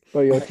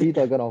 But your teeth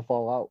are gonna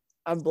fall out.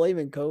 I'm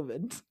blaming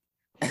COVID.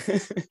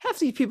 Half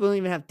these people don't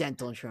even have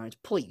dental insurance.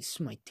 Please,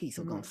 my teeth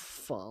are gonna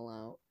fall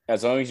out.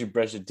 as long as you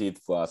brush your teeth,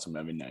 floss them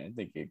every night. I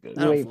think you're good.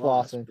 I You don't ain't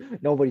floss.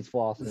 flossing. Nobody's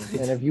flossing.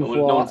 And if you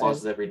No one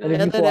floss, flosses every and if night.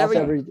 you And then floss every-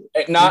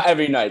 every, Not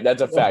every night.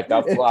 That's a fact.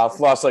 I'll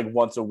floss like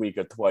once a week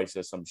or twice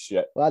or some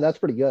shit. wow, that's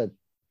pretty good.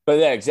 But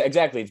yeah,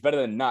 exactly. It's better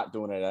than not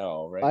doing it at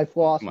all, right? I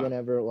floss Come on.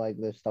 whenever like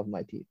there's stuff in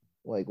my teeth,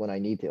 like when I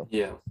need to.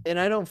 Yeah. And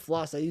I don't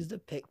floss. I use to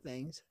pick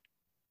things.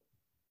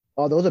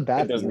 Oh, those are It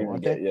bad for doesn't you, even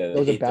aren't get they? yeah.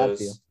 Those are hate bad those.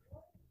 for you.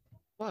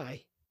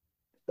 Why?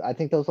 I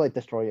think those like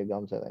destroy your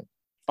gums. I think.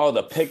 Oh,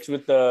 the picks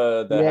with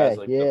the that Yeah, has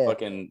like yeah. the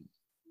fucking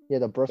Yeah,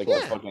 the like bristles. the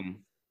Yeah. fucking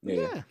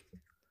Yeah.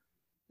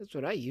 That's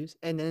what I use.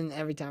 And then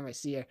every time I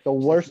see her, The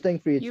worst thing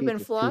for your you've teeth been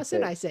is flossing?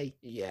 I toothpaste. say,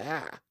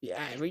 yeah,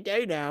 every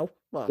day now.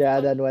 Well, Yeah,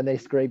 then when they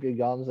scrape your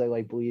gums, they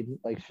like bleed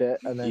like shit,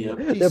 and then Yep.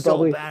 they're she's so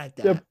probably bad at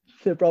they're, that.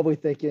 they're probably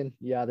thinking,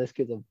 yeah, this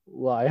kid's a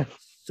liar.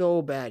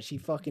 So bad. She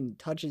fucking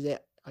touches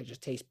it. I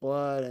just taste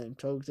blood and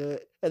chokes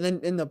it. And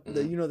then in the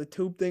the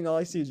tube thing, all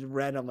I see is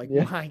red. I'm like,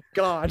 Yeah. my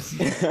God.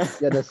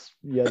 Yeah,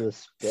 the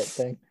spit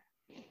thing.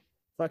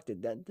 Fuck the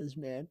dentist,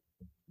 man.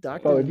 Bro,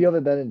 Doctor. if you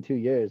haven't been in 2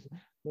 years,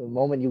 the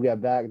moment you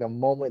get back, the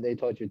moment they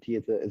touch your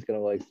teeth, it's gonna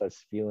like start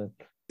spewing.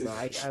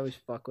 I always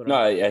fuck with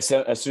No, them. as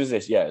soon as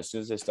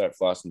they start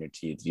flossing your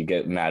teeth, you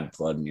get mad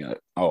blood, and you're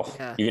like, oh,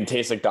 Yeah. you can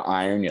taste like the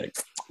iron. You're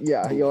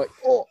Yeah, you're like,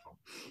 oh,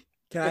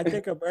 Can I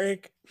take a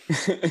break?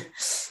 like,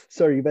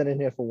 sir, you've been in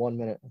here for 1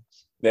 minute.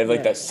 they have like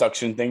Yeah. that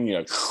suction thing. You're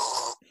like,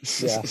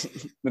 Yeah.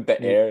 with the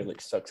Yeah. air,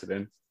 like sucks it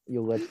in.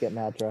 Your lips get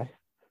mad dry.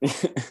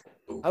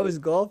 I was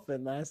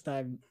golfing last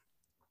time.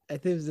 I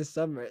think it was this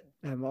summer.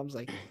 My mom's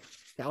like,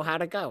 "So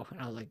how'd it go?" And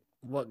I was like,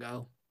 "What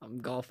go? I'm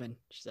golfing."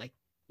 She's like,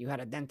 "You had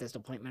a dentist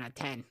appointment at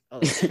 10." I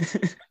was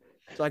like,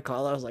 so I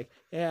called her. I was like,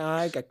 "Yeah,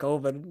 I got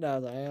COVID." And I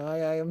was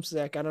like, I'm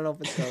sick. I don't know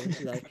if it's COVID."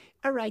 She's like,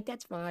 "All right,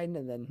 that's fine."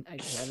 And then I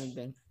just haven't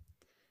been.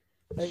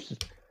 Like,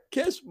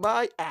 kiss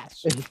my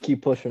ass. Just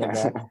keep pushing them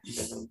back.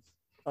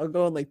 I'll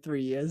go in like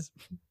 3 years.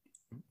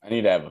 I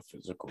need to have a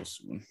physical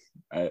soon.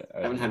 I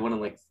haven't had one in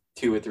like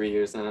 2 or 3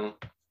 years now.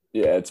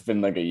 Yeah, it's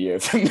been like a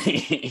year for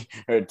me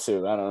or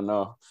 2. I don't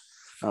know.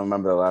 I don't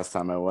remember the last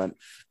time I went.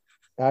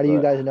 How do you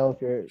But- guys know if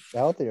you're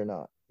healthy or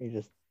not? You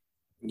just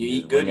You Just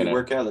eat good, winging you it.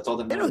 work out. That's all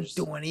that They matters.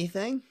 don't do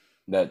anything.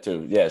 That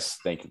too. Yes,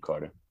 thank you,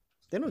 Carter.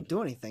 They don't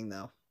do anything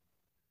though.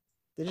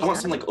 They I want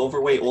ask some you. like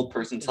overweight old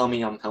person tell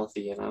me I'm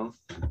healthy. No,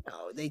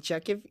 they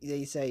check if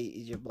they say,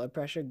 "Is your blood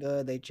pressure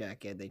good?" They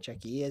check it. They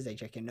check your ears. They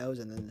check your nose,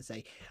 and then they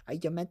say, "Are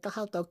your mental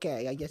health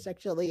okay? Are you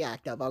sexually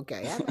active?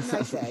 Okay, have a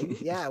nice day."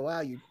 Yeah, wow,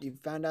 you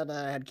found out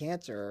that I had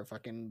cancer or a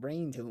fucking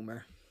brain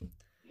tumor.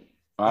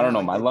 I don't know.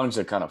 Yeah, My they- lungs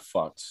are kind of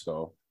fucked,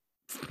 so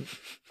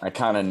I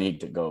kind of need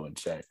to go and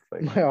check.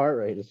 Like, my heart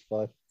rate is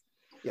fucked.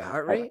 Your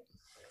heart rate?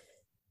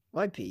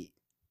 Why, Pete?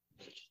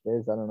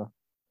 Is I don't know.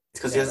 It's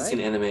because Yeah, he hasn't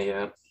right? seen anime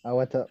yet. I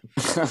went to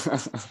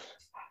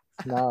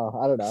no,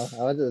 I don't know.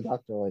 I went to the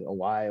doctor like a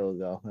while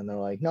ago, and they're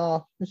like,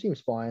 "No, it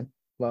seems fine."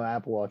 My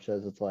Apple Watch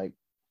says it's like,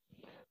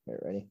 "Wait,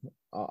 ready?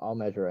 I'll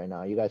measure right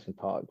now. You guys can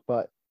talk."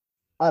 But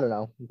I don't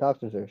know.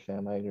 Doctors are a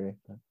sham. I agree.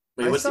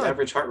 Wait, I what's the saw-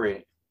 average heart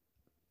rate?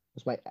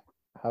 What's my?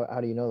 How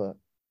do you know that?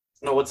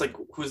 No, what's like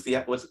what's the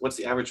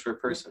average for a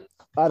person?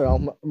 I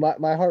don't know.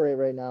 My heart rate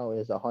right now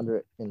is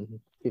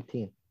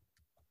 115.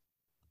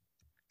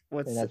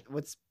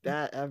 What's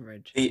that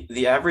average?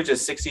 The average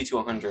is 60 to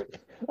 100.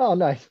 Oh,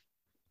 nice.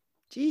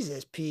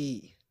 Jesus,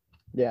 Pete.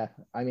 Yeah.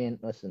 I mean,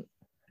 listen.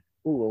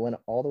 Ooh, it went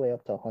all the way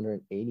up to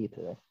 180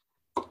 today.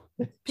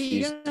 Pete,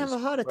 you're gonna have a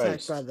heart attack,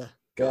 Christ. brother.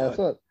 Yeah,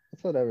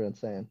 that's what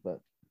everyone's saying. But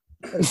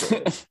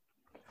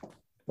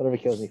whatever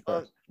kills me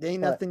Well, first. there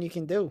ain't But- nothing you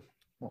can do.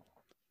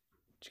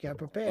 Just gotta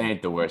prepare.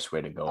 ain't the worst way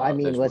to go. I out.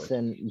 mean, There's worse.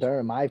 listen,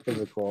 during my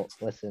physical,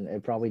 listen,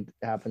 it probably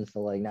happens to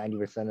like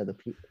 90% of the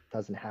people,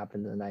 doesn't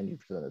happen to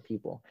 90% of the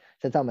people.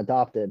 Since I'm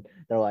adopted,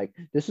 they're like,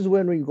 this is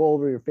when we go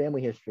over your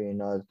family history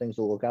and things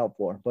to look out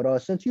for. But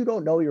since you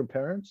don't know your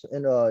parents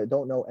and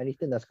don't know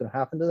anything that's going to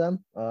happen to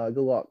them, good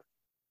luck.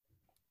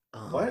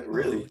 What?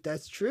 Really?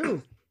 That's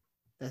true.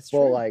 That's true.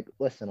 Well, like,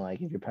 listen,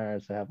 like if your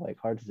parents have like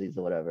heart disease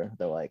or whatever,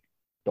 they're like,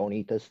 don't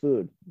eat this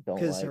food. Don't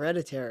because like,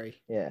 hereditary.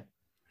 yeah.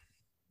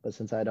 But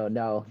since I don't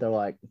know, they're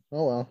like,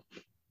 oh, well,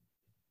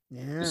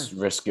 Yeah. Just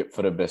risk it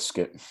for the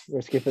biscuit.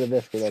 risk it for the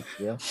biscuit.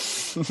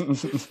 That's,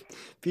 yeah.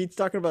 Pete's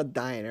talking about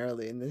dying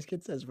early, and this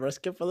kid says,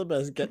 "Risk it for the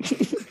biscuit."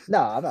 No,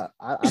 I'm not.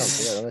 I don't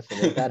care. Listen,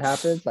 if that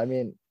happens, I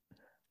mean,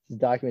 it's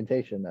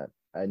documentation that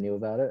I knew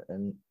about it,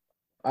 and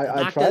I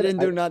Doctor tried.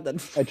 didn't do nothing.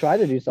 I tried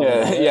to do something. Yeah,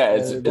 about it, yeah,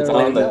 and it's they're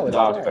on like, the "No, it's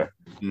fine." doctor.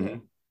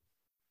 Mhm.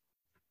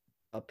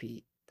 Oh,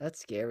 Pete, that's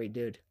scary,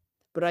 dude.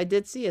 But I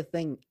did see a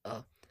thing.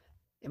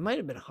 It might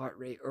have been heart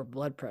rate or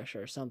blood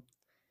pressure or something.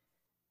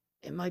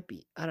 It might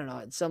be. I don't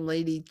know. Some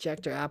lady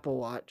checked her Apple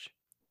Watch,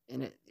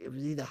 and it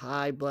was either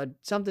high blood,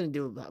 something to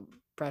do with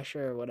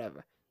pressure or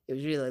whatever. It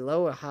was really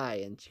low or high,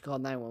 and she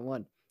called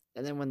 911.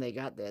 And then when they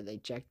got there, they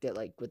checked it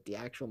like with the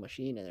actual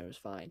machine, and it was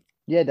fine.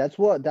 Yeah, that's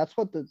what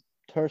the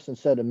person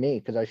said to me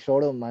because I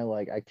showed them my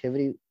like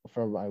activity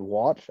from my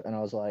watch, and I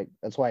was like,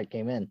 that's why it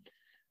came in,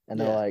 and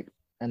they're Yeah. like,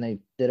 and they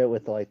did it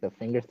with like the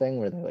finger thing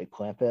where they like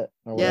clamp it.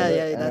 Or Yeah, whatever,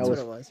 yeah, and that's it what was,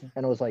 it was.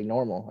 and it was like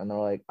normal, and they're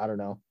like, I don't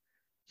know,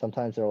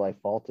 sometimes they're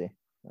like faulty,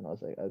 and I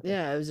was like, okay.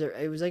 Yeah, it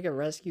was like a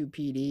rescue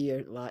PD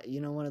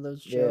or one of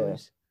those Yeah.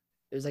 shows.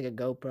 It was like a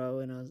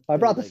GoPro, and I they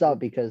brought were this like, up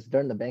because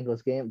during the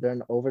Bengals game,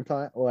 during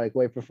overtime, like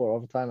right before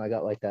overtime, I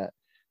got like that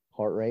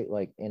heart rate,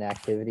 like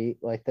inactivity,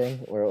 like thing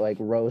where it like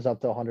rose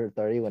up to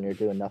 130 when you're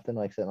doing nothing,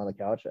 like sitting on the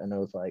couch, and it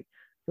was like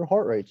your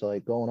heart rate's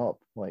like going up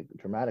like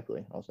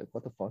dramatically. I was like,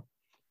 what the fuck?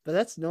 But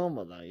that's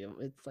normal though.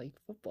 It's like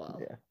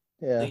football. Yeah,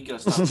 I yeah. think you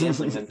gotta stop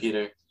gambling then,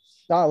 Peter.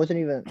 No, I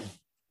wasn't even.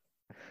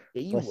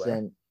 Yeah, you were.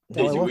 Listen,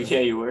 Yeah, no, I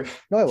wasn't. you were.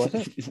 No, I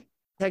wasn't.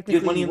 Technically,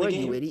 money you in the were,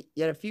 you game. idiot.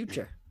 You had a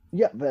future.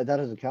 Yeah, but that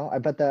doesn't count. I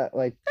bet that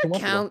like 2 That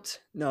months ago. counts.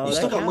 No, You that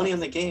still got money in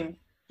counts. the game.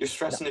 You're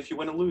stressing if you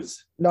win or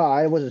lose. No,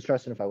 I wasn't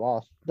stressing if I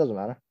lost. Doesn't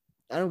matter.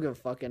 I don't give a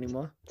fuck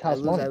anymore. It's I house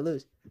lose, money. I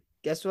lose.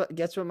 Guess what?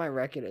 Guess what my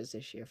record is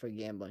this year for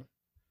gambling?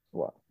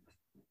 What?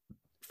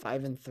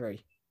 5-3.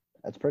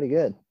 That's pretty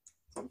good.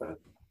 Not bad.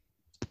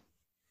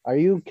 Are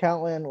you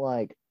counting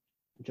like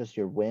just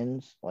your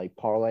wins, like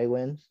parlay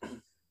wins,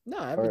 No,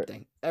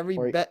 everything. Every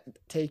or- bet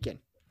taken.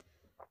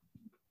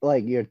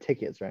 like your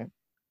tickets, right?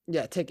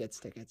 Yeah,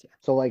 tickets. Yeah.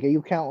 So like, are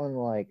you counting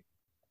like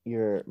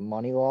your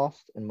money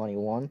lost and money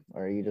won,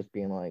 or are you just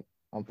being like,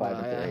 I'm No, 5 I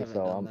and 3, haven't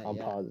so done that I'm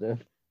yet.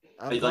 positive.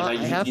 I'm Like, I you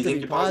have to think be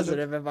you're positive?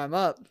 positive if I'm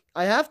up.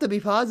 I have to be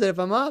positive if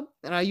I'm up,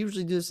 and I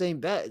usually do the same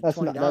bet. That's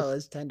 $20, not-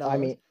 $10. I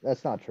mean,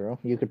 that's not true.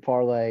 You could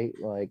parlay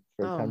like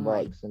for Oh 10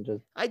 my- bucks and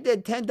just. I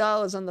did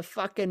 $10 on the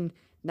fucking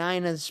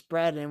Niners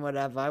spread and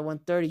whatever. I won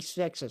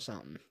 36 or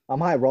something. I'm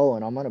high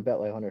rolling. I'm gonna bet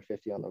like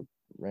 150 on the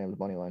Rams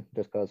money line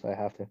just because I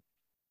have to.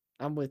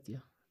 I'm with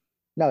you.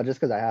 No, just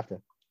because I have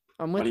to.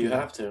 I'm Why with do you you.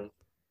 have to?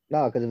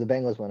 No, because if the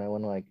Bengals win, I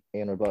win like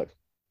 $800,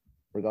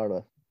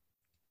 regardless.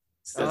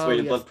 So that's Oh, where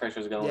your yeah. blood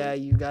pressure's going. Yeah,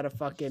 you got to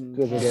fucking.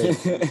 Good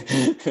with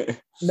hedge.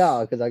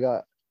 No, because I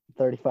got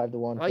 35 to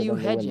 1 Why for you them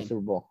to win the hedging?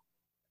 Super Bowl.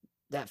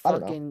 That I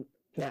don't know. fucking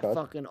Just that cause.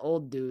 fucking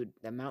old dude,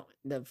 the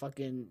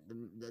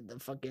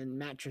fucking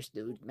mattress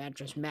dude,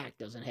 mattress Mac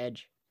doesn't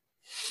hedge.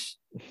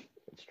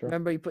 It's true.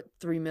 Remember he put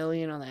 $3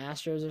 million on the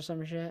Astros or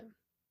some shit,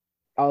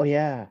 Oh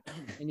yeah,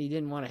 and he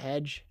didn't want to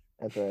hedge.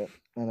 that's right.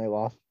 And they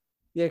lost.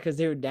 Yeah, because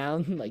they were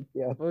down like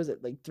Yeah. what was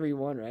it, like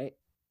 3-1, right?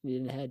 He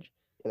didn't hedge.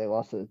 They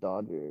lost to the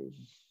Dodgers.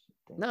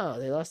 No,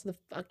 they lost to the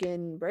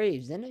fucking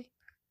Braves, didn't they?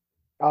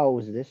 Oh,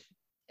 was this?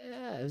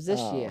 Yeah, it was this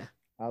Oh. year.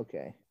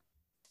 Okay.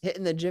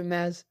 Hitting the gym,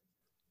 Mazz.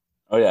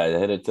 Oh yeah, I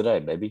hit it today,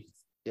 baby.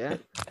 Yeah,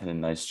 Had a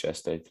nice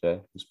chest day today.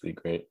 It was pretty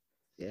great.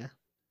 yeah.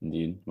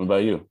 Indeed. What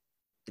about you?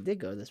 I did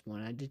go this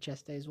morning. I did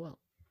chest day as well.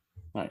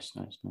 Nice.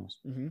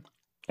 Mm-hmm.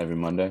 Every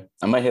Monday.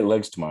 I might hit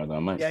legs tomorrow though. I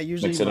might Yeah,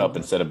 usually mix it up Monday.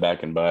 instead of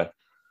back and by.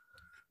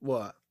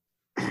 What?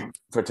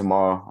 For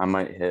tomorrow, I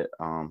might hit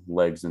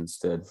legs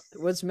instead.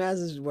 What's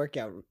Mazz's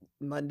workout?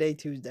 Monday,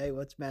 Tuesday.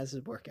 What's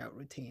Mazz's workout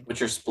routine? What's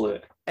your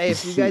split? Hey,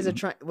 if you guys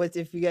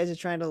are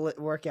trying to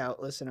work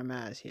out, listen to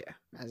Mazz here.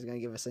 Mazz is gonna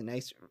give us a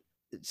nice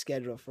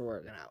schedule for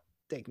working out.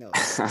 Take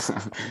notes. All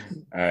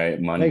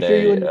right,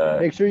 Monday.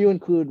 Make sure you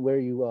include where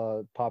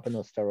you popping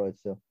those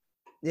steroids too.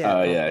 Yeah.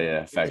 Oh the-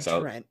 yeah. Facts the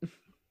out. Trent.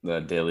 The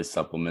daily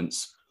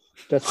supplements.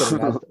 Just kidding.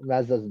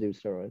 Maz doesn't do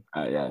steroids.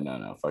 Yeah,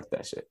 no, fuck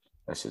that shit.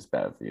 That shit's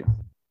bad for you.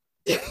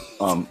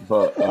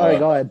 But All right,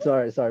 go ahead.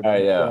 Sorry. all right,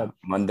 Go yeah. ahead.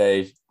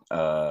 Monday,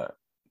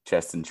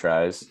 chest and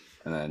tries,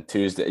 and then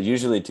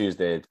usually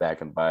Tuesday it's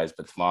back and buys.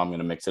 But tomorrow I'm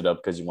gonna mix it up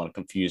because you want to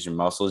confuse your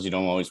muscles. You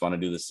don't always want to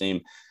do the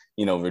same,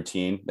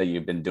 routine that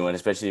you've been doing,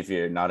 especially if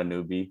you're not a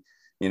newbie.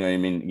 You know what I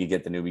mean? You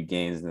get the newbie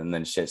gains, and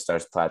then shit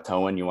starts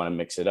plateauing. You want to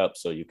mix it up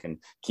so you can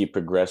keep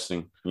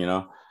progressing.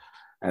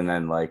 And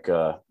then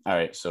all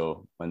right,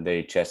 so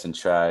Monday chest and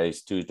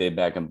tries, Tuesday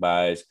back and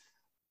buys.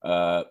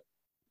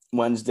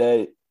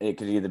 Wednesday it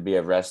could either be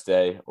a rest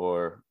day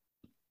or,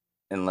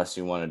 unless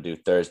you want to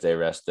do Thursday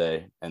rest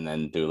day and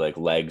then do like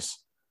legs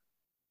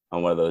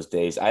on one of those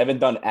days. I haven't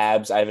done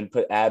abs. I haven't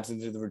put abs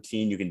into the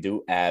routine. You can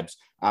do abs.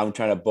 I'm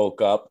trying to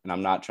bulk up and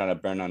I'm not trying to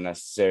burn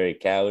unnecessary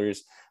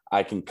calories.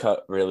 I can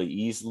cut really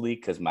easily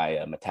because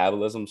my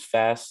metabolism's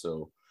fast.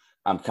 So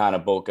I'm kind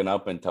of bulking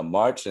up until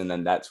March. And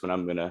then that's when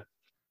I'm going to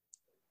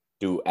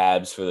do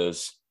abs for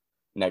those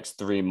next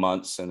 3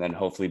 months. And then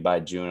hopefully by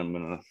June, I'm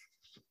going to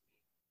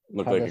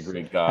look Have like this- a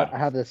Greek I god.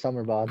 have the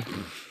summer bod.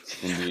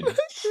 Indeed.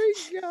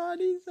 Great God,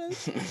 he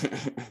says.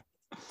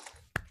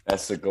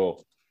 That's the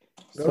goal.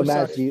 So, Go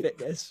Matt, suck do you-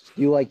 fitness.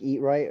 Do you like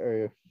eat right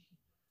or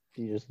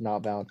do you just not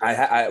balance?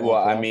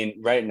 I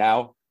mean, right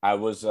now I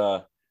was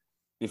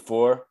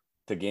before,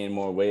 to gain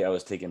more weight, I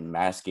was taking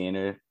mass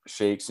gainer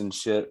shakes and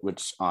shit,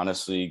 which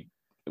honestly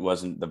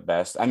wasn't the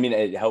best. I mean,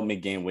 it helped me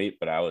gain weight,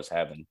 but I was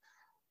having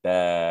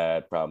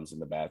bad problems in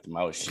the bathroom.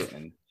 I was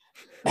shitting.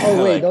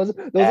 Oh wait, Like, those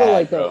bad, are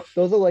like bro.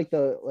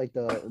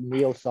 the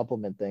meal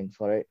supplement things,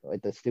 right?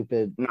 Like the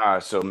stupid. Nah,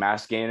 so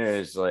mass gainer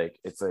is like,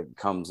 it's like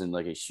comes in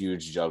like a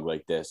huge jug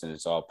like this, and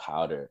it's all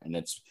powder, and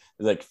it's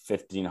like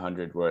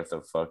 1,500 worth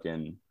of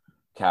fucking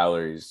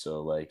calories.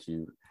 So like Is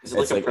it it's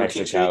like a like protein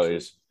extra shake?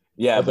 calories.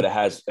 Yeah, What's but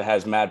it- it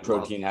has mad Lot of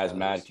protein, has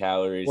mad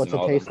calories, What's and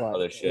it all taste the like?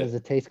 other shit. Does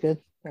it taste good?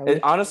 at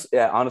It least?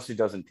 honestly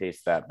doesn't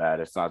taste that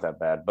bad. It's not that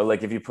bad. But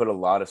like if you put a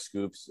lot of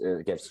scoops,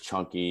 it gets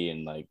chunky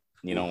and like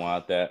you don't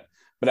want that.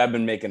 But I've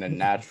been making a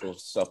natural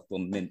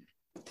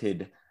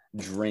supplemented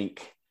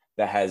drink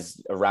that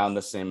has around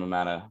the same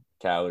amount of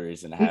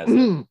calories and it has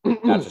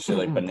natural shit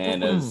like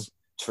bananas,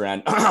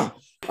 Trent.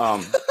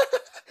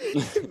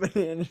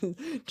 Bananas,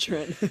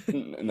 Trent.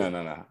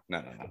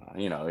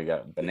 No. We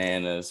got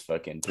bananas,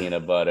 fucking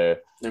peanut butter,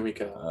 There we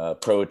go.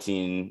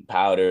 protein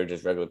powder,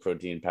 just regular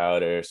protein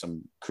powder,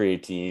 some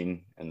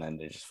creatine, and then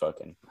they just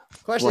fucking.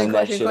 Question. Blend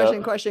that shit up.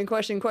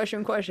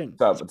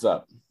 What's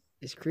up?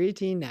 Is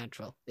creatine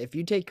natural? If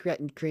you take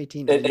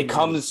creatine, It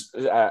comes.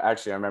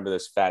 Actually, I remember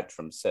this fact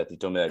from Seth. He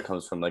told me that it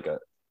comes from like a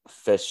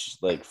fish,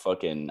 like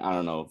fucking. I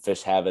don't know.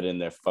 Fish have it in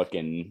their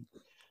fucking.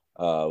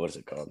 What is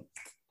it called?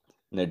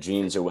 in their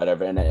jeans or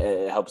whatever, and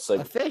it helps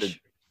like A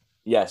fish.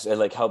 yes, it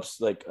like helps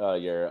like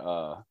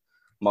your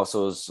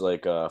muscles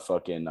like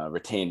fucking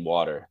retain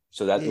water.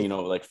 So that Yeah.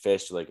 like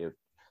fish like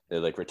they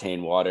like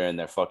retain water in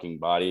their fucking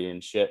body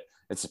and shit.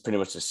 It's pretty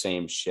much the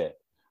same shit,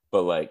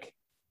 but like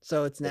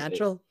So it's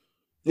natural.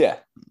 yeah.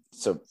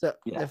 So So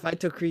yeah, if I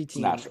took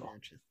creatine, natural.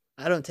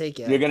 I don't take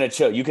it. You're gonna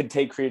chill. You could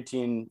take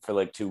creatine for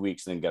like 2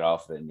 weeks and then get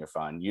off it, and you're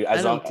fine.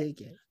 I don't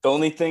take it. The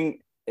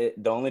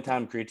only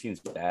time creatine's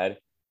bad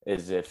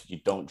is if you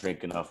don't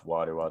drink enough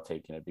water while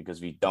taking it, because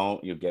if you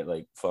don't, you get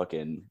like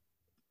fucking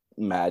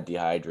mad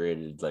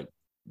dehydrated. Like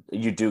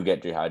you do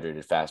get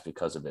dehydrated fast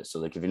because of it. So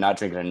like if you're not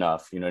drinking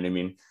enough, you know what I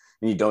mean,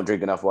 and you don't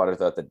drink enough water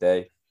throughout the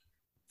day,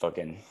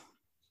 fucking.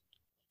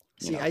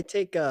 See, I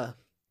take a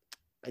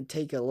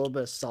little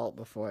bit of salt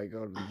before I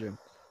go to the gym.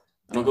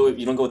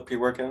 You don't go with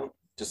pre-workout,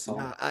 just salt.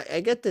 Nah,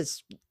 I get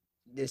this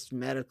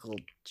medical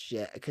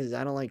shit because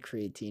I don't like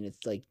creatine.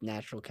 It's like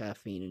natural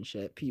caffeine and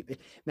shit.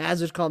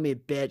 Mazz would call me a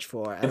bitch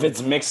for it. If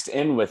it's mixed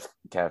in with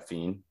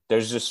caffeine,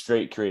 there's just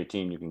straight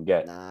creatine you can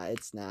get. Nah,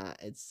 it's not.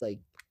 It's like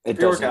It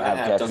doesn't Pre-workout have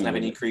caffeine. doesn't have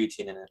any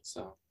creatine in it,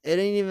 so it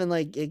ain't even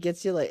like it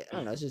gets you like I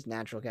don't know. It's just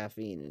natural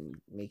caffeine and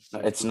makes you.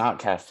 It's not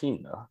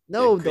caffeine though.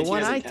 No, Yeah, the creatine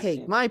one isn't I caffeine.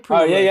 take, my Oh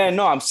pre-workout. yeah.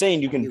 No, I'm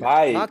saying you can You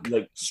buy fuck.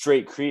 like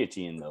straight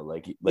creatine though.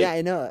 Like Yeah,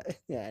 I know.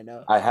 Yeah, I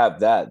know. I have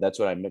that. That's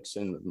what I mix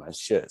in with my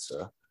shit.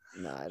 So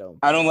No, I don't.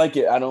 I don't like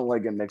it. I don't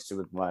like it mixed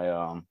with my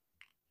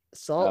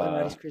Salt and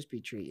Rice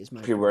Krispie treat is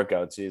my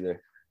pre-workouts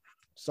either.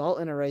 Salt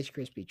and a Rice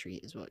Krispie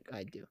treat is what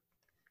I do.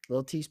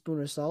 Little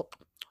teaspoon of salt.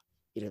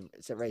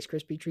 It's a Rice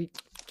Krispie treat,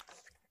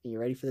 and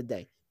you're ready for the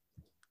day.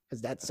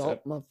 Cause that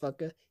salt,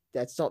 motherfucker,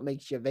 that salt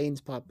makes your veins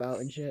pop out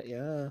and shit.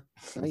 Yeah,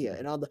 oh yeah,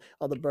 and all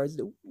the birds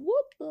do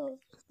whoop. You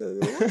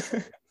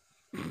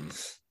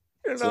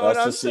know So what that's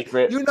I'm the saying?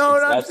 secret. You know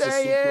what I'm That's the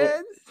secret.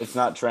 saying? It's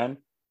not trend.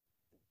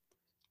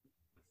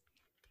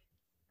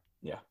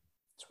 Yeah,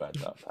 that's what I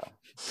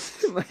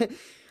thought, pal.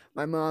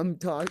 My mom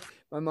talked.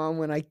 My mom,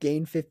 when I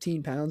gained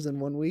 15 pounds in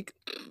 1 week.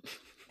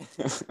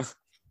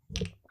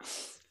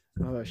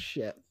 Oh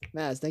shit,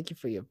 Mazz, thank you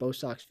for your Bo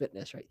Sox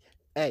Fitness, right?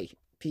 Hey,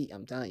 Pete,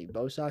 I'm telling you,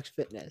 Bo Sox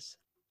Fitness,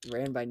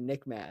 ran by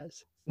Nick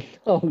Mazz.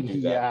 Oh Do that.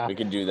 yeah. We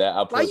can do that.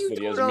 I'll Why post you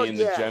videos doing of me in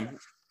the all- yeah. gym.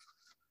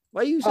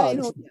 Why are you Oh, saying?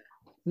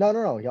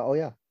 no. Yeah. Oh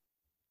yeah.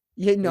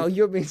 Yeah, no,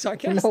 you're being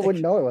sarcastic.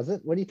 No, it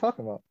wasn't. What are you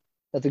talking about?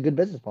 That's a good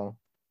business model.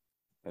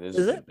 That is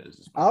Is a it? good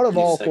business. Out of New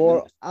all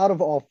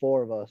segment.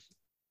 four of us,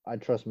 I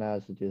trust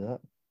Mazz to do that.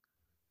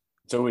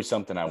 It's always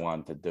something I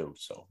wanted to do.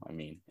 So I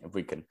mean, if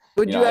we can,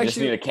 Would you you know, I just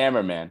actually need a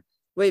cameraman.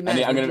 wait,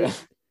 Mazz? I'm gonna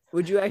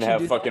would you actually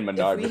have do fucking that?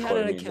 Menard If we had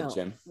record an me in the account,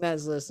 gym.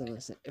 Mazz, listen.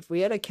 If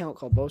we had an account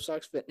called Bo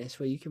Sox Fitness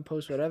where you can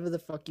post whatever the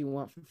fuck you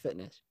want for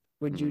fitness,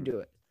 would you Mhm. do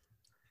it?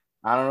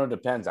 I don't know. It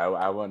depends.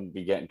 I wouldn't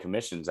be getting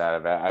commissions out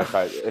of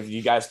it. If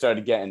you guys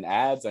started getting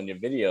ads on your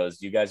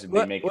videos, you guys would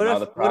be making all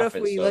the what if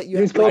profits. we So let you?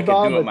 Use Have, I code could do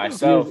bomb. it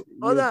myself.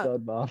 Hold Use on.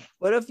 code bomb.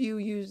 What if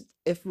you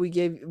if we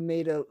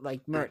made a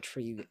like merch for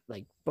you,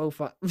 like Bo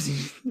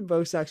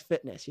Sox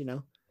Fitness, you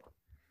know?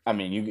 I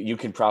mean, you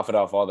can profit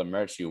off all the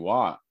merch you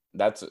want.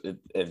 That's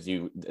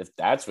if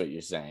that's what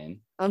you're saying.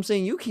 I'm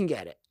saying you can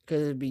get it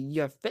because it'd be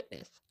your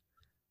fitness.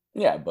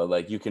 Yeah, but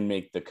like you can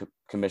make the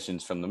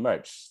commissions from the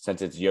merch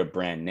since it's your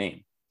brand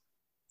name,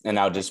 and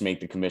I'll just make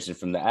the commission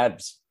from the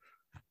ads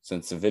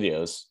since the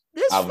videos.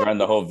 I'll run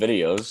the whole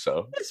videos.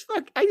 So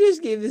I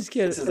just gave this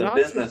kid this is an a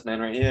option. businessman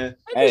right here.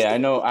 hey, I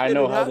know an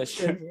how this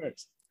option shit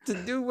works. to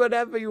do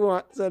whatever you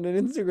want on an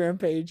Instagram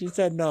page. He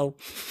said no.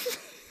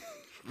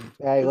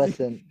 Hey,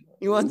 listen.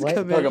 He wants Wait, to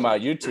I'm come talking in.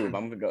 about YouTube.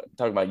 I'm gonna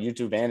talk about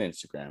YouTube and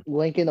Instagram.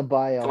 Link in the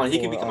bio. Come on, he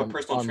can for, become a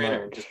personal on trainer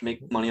merch. and just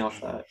make money off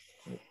that.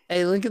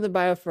 Hey, link in the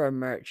bio for our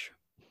merch.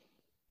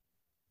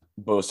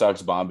 Bo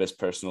Sox Bombas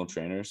personal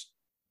trainers.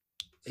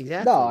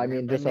 Exactly. No, I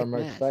mean by just our Nick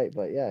merch Mazz. site,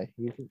 but yeah,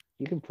 you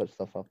can put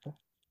stuff up there.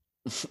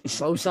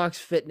 Bo Sox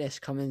Fitness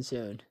coming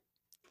soon.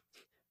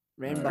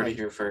 Ran Alright. Heard by it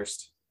here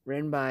first.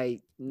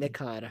 Nick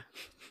Carter.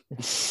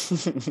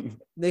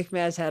 Nick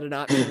Mazz had an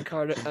option.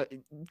 Carter,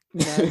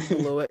 Mazz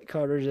blew it.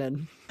 Carter's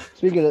in.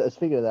 Speaking of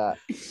that,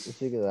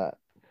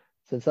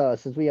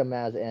 since we have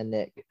Mazz and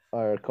Nick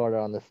or Carter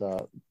on this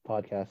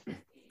podcast,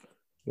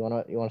 you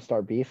wanna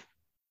start beef?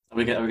 Are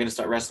we gonna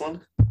start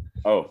wrestling?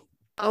 Oh,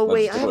 Oh Let's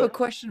wait, I do have it. a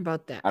question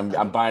about that.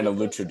 I'm buying a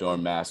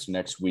luchador mask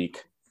next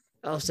week.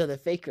 Oh, so the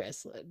fake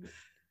wrestling.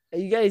 Are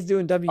you guys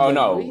doing WWE Oh,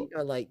 no.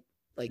 or like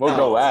We'll No.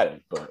 go at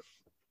it, but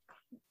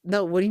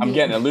no? What do you I'm mean?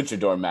 getting a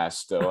luchador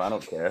mask still. I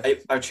don't care.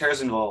 Our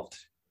chair's involved.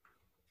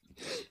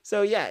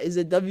 So yeah, is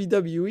it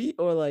WWE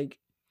or like?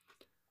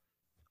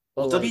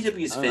 Well, or, like-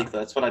 WWE is fake. Though.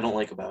 That's what I don't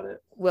like about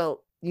it.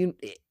 Well,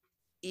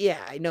 yeah,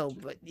 I know,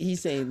 but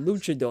he's saying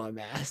luchador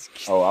mask.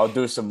 Oh, I'll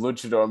do some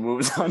luchador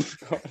moves on.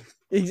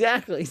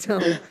 Exactly. So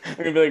I'm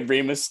gonna be like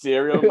Rey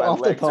Mysterio, my Off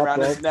the legs top around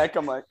his rope. neck.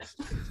 I'm like,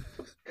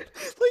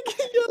 look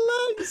at your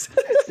legs.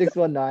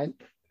 619.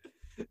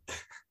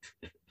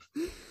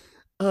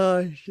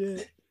 Oh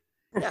shit.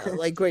 Yeah,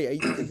 like wait, are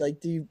you, like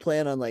do you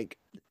plan on like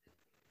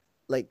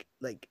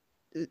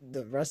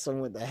the wrestling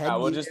with the head.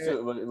 We'll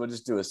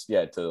just do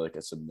to like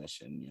a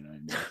submission. You know what I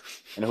mean?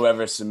 And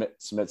whoever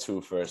submits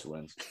who first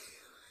wins.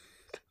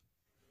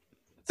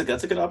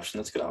 That's a good option.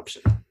 That's a good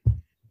option.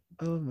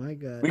 Oh my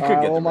god. We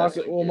could get we'll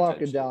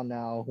mark it down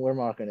now. We're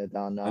marking it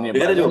down now. We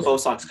gotta do a Bo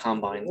Sox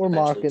combine. We're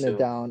marking it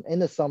down. In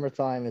the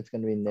summertime, it's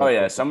gonna be Nick. Oh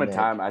yeah,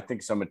 summertime. I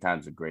think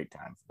summertime's a great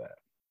time for that.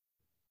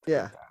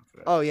 Yeah.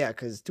 Oh yeah,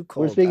 because it's too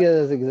cold. We're speaking of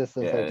this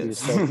existence, Yeah, like you it's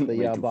said, the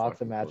way too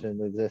boxing fucking match cold.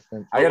 in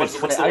existence. I What's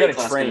the gotta weight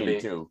class gonna train be?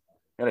 too.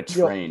 I gotta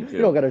train too.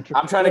 You don't gotta.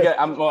 I'm trying to get.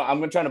 I'm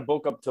trying to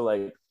bulk up to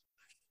like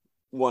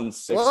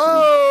 160.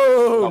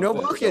 Whoa! No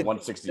something, bullshit.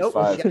 165. Nope,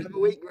 you gotta have a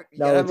weight. You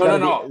No, gotta have it's a gotta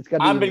no, be- it's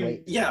gotta I'm be being-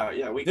 weight.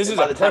 Yeah. This is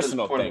by a the time of the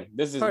personal tournament- thing.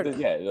 This is Carter.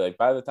 like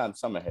by the time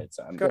summer hits,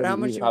 I'm Carter, how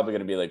much probably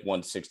gonna be like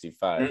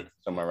 165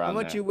 somewhere around How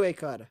much there. you weigh,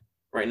 Carter?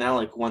 Right now,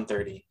 like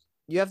 130.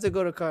 You have to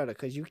go to Carter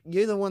because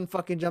you're the one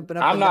fucking jumping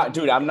up. I'm and not, down.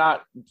 dude. I'm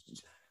not.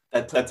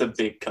 That's a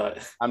big cut.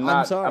 I'm I'm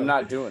not. sorry. I'm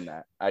not doing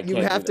that. I You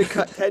can't. have do to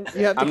that. cut 10.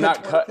 You have to I'm cut not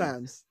 20 cutting.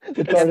 pounds.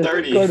 It's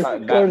 30. Cutting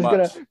that Carter's much.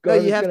 gonna. No,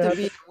 Carter's you have gonna to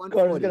be Carter's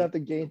 140. gonna have to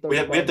gain 30.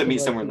 We have to meet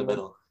pounds somewhere in the to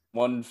middle.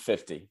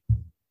 150.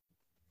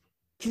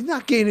 He's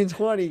not gaining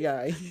 20,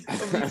 guys. He'll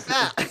be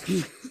fat.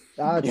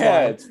 That's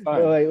Yeah, fine. it's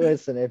fine. Wait,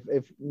 listen.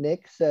 If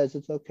Nick says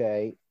it's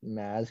okay,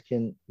 Mazz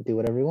can do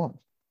whatever he wants.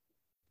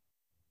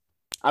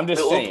 I'm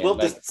just saying. We'll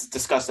like,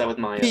 discuss that with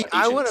my Pete,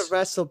 I want agents. to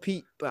wrestle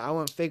Pete, but I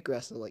want fake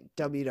wrestle like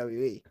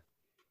WWE.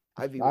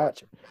 I'd be I-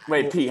 watching.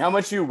 wait, Pete, how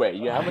much you weigh?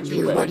 Yeah, how much I'd be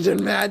you weigh?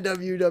 watching mad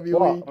WWE.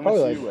 Well, How much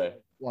Probably you weigh?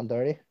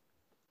 130,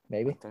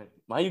 maybe.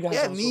 Why you guys?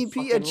 Yeah, all me so and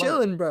Pete are fucking light?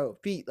 chilling, bro.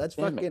 Pete, let's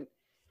Damn it. fucking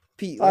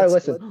Pete. All right,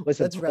 Let's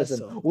listen.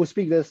 wrestle. We'll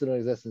speak this into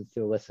existence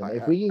too. Listen, All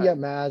right, if we can all get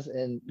Mazz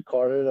and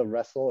Carter to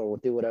wrestle or we'll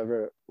do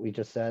whatever we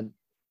just said,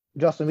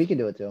 Justin, we can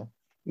do it too.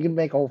 We can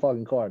make a whole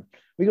fucking card.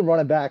 We can run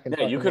it back and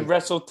Yeah, you fucking could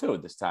wrestle too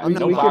this time. I'm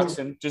not No boxing.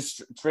 boxing,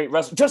 just straight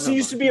wrestling. Justin No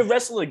used to be a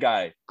wrestler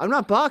guy. I'm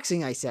not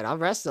boxing. I said I'll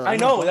wrestle. I I'm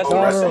know, not that's boxing.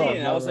 what I'm No, no,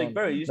 saying. no, I was no, like,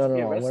 bro, you used No, to be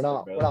a no,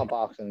 wrestler, we're not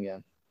boxing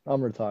again.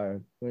 I'm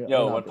retired. Yo, we're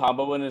when not-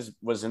 Pablo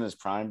was in his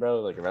prime,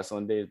 bro, like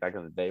wrestling days back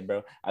in the day,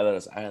 bro, I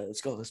was like, all right,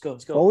 let's go.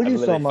 Well, we'll I do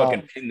literally some,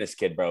 fucking pin this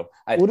kid, bro.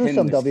 I We'll do pinned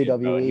some this kid, bro.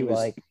 WWE He was-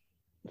 like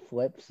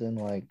flips and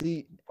like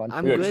See, punches.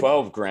 I'm we were good.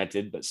 12,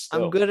 granted, but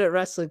still. I'm good at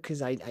wrestling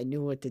because I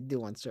knew what to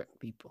do on certain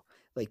people.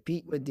 Like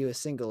Pete would do a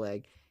single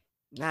leg.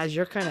 Naz,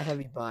 you're kind of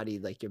heavy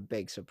bodied, like you're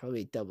big, so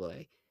probably double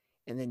leg.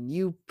 And then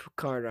you,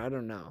 Carter, I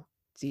don't know.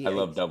 See, I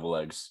love double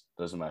legs.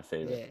 Those are my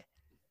favorite.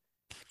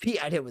 Yeah.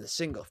 Pete, I'd hit with a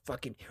single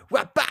fucking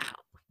whap bow.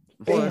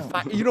 Or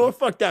Damn. you know what?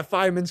 Fuck that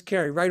fireman's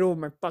carry right over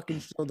my fucking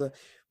shoulder.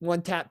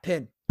 One tap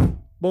pin.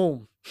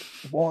 Boom.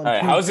 One, All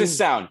right, two, how's this three.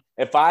 sound?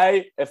 If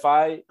I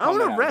I come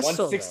wanna in at wrestle,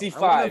 though. I wanna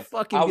 165,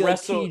 fucking I'll be like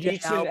wrestle TJ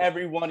each and Albert.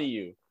 every one of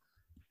you.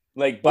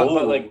 Like, but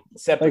like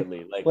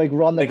separately. Like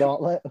run the like-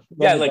 gauntlet. Run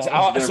yeah, the like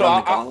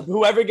gauntlet.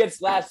 whoever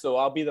gets last, so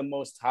I'll be the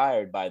most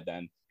tired by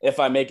then if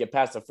I make it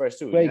past the first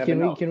two. You Wait, never can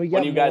we- know. can we One get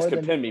of you guys more could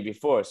than- pin me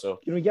before, so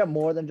Can we get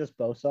more than just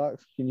bow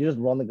socks? Can you just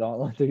run the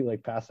gauntlet until you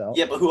like pass out?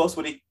 Yeah, but who else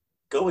would he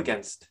go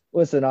against?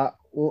 Listen,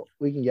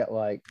 we can get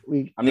like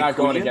I'm not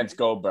going Cunha? against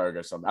Goldberg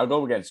or something. I'll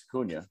go against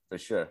Cunha for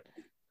sure.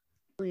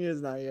 He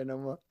is not here no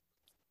more.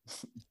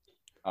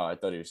 Oh, I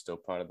thought he was still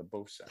part of the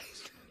both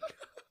sides.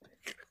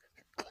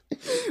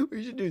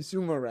 We should do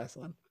sumo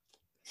wrestling.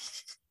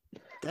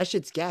 That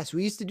shit's gas.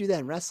 We used to do that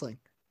in wrestling.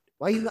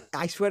 Why you?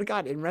 I swear to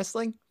God, in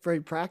wrestling for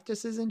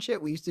practices and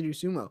shit, we used to do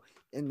sumo.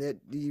 And that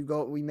you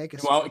go, we make a.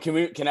 Well,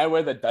 can I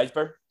wear the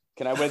diaper?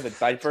 Can I wear the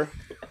diaper?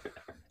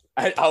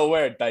 I'll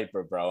wear a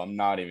diaper, bro. I'm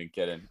not even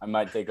kidding. I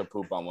might take a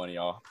poop on one of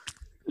y'all.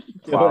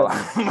 Wow,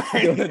 I'm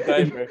wearing the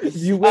diaper.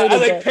 You wear I the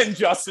like pin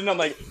Justin. I'm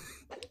like,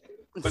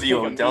 What are you,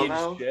 fucking Odell mean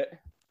now? shit.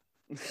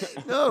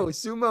 No,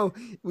 sumo.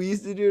 We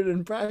used to do it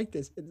in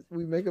practice.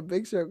 We make a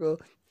big circle,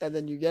 and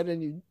then you get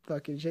in, you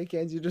fucking shake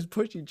hands, you just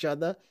push each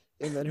other,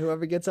 and then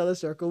whoever gets out of the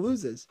circle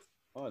loses.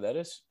 Oh, that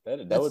That's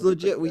would be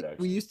legit. pretty We good,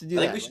 we used to do I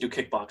that. think we should do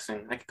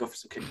kickboxing. I could go for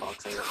some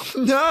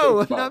kickboxing. No,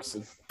 I'm actually. not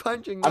Kickboxing.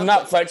 punching. I'm nothing.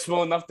 not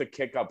flexible enough to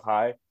kick up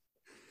high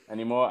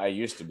anymore. I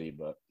used to be,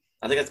 but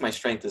I think that's my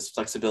strength is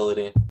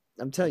flexibility.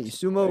 I'm telling you,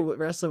 sumo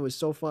wrestling was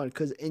so fun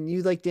and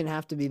you like didn't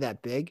have to be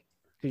that big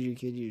because you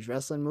could use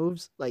wrestling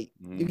moves. Like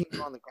you can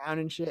go on the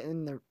ground and shit,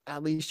 and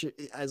at least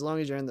as long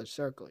as you're in the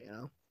circle, you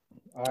know.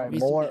 All right, We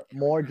used to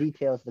more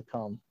details to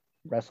come.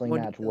 Wrestling More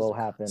match details will to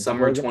happen.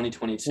 Summer We're gonna-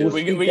 2022. We'll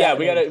we speak yeah that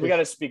we into-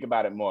 gotta speak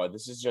about it more.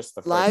 This is just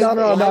the first. Live-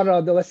 No.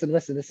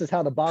 Listen. This is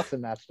how the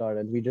boxing match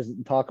started. We just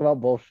talk about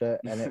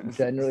bullshit, and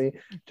it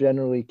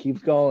generally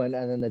keeps going,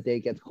 and then the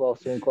date gets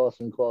closer and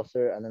closer and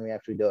closer, and then we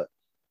actually do it.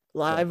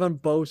 Live on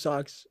Bo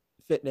Sox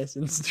Fitness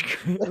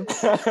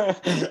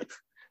Instagram,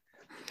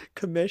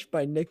 commissioned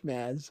by Nick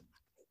Mazz.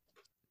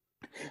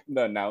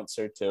 The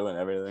announcer too and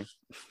everything.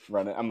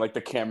 Run it. I'm like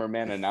the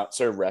cameraman,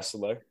 announcer,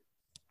 wrestler.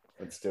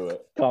 Let's do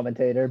it.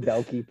 Commentator,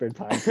 bellkeeper,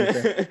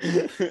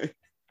 timekeeper,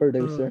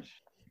 producer.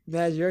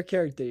 Mazz, you're a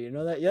character. You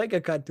know that you're like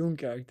a cartoon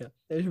character.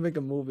 They should make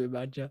a movie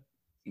about you.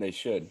 They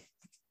should.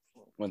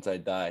 Once I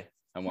die,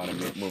 I want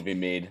a movie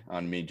made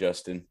on me,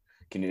 Justin.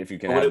 If you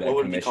can have that What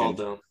would it be commission. called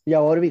though? Yeah,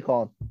 what would it be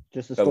called?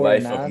 Just the The story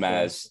life of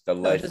Mazz. The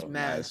No, life just of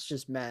Mazz.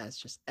 Just Mazz.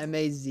 Just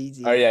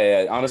M-A-Z-Z. Oh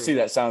yeah. Honestly,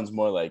 that sounds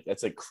more like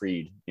that's like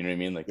Creed. You know what I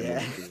mean? Like a Yeah.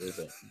 movie Creed is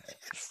like,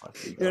 fuck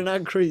you, You're bro.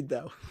 not Creed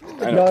though.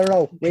 I know.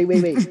 No.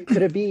 Wait.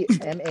 Could it be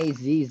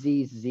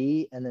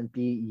Mazzz and then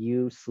be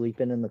you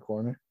sleeping in the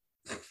corner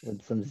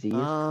with some Z's?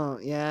 Oh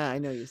yeah, I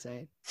know what you're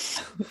saying.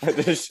 I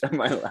just shut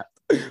my lap.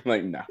 I'm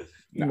like, no.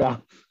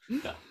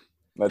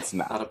 Let's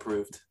Not not.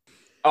 approved.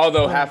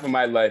 Although half of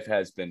my life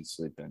has been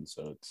sleeping,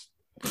 so it's.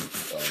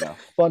 I know.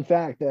 Fun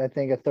fact: I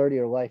think a third of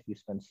your life you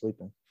spend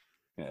sleeping.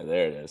 Yeah,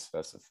 there it is.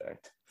 That's a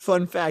fact.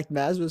 Fun fact: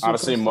 Maz was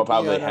Honestly, supposed more to be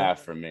probably on our-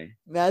 half for me.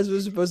 Maz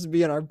was supposed to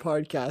be on our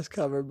podcast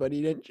cover, but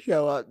he didn't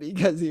show up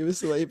because he was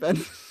sleeping.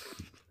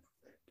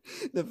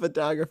 The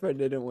photographer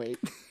didn't wait.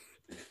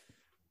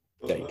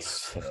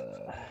 Thanks.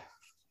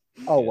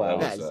 Oh yeah, wow!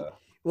 that was, Maz.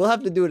 We'll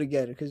have to do it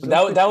again because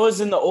that was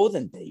in the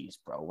olden days,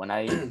 bro. When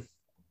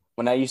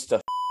I used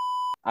to,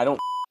 I don't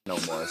no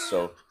more.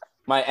 So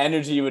my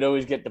energy would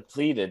always get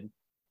depleted,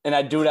 and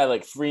I do it at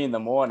like 3 a.m,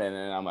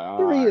 and I'm like,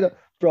 all right.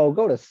 Bro,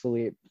 go to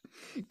sleep.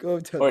 go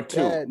to Or 2.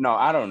 bed. No,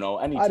 I don't know.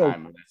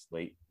 Anytime don't- that's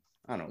late.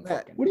 I don't Matt,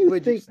 fucking. What do you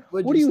Would you- think?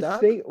 would What you do you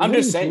stop? think? I'm what are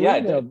just you saying, yeah, I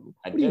dreaming did. of-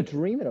 I What are you did.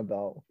 dreaming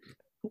about?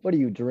 What are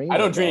you dreaming? I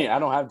don't about? dream. I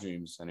don't have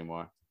dreams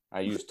anymore. I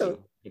used to. That's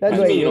Depends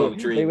Wait, wait, you on- don't wait,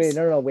 dreams.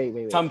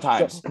 wait.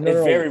 Sometimes So- no, it's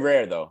no, very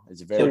rare though.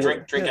 It's very So rare.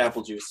 drink Yeah.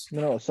 apple juice.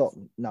 No,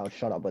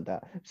 shut up with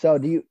that. So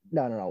do you?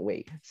 No,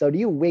 wait. So do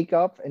you wake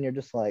up and you're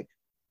just like,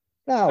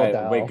 no,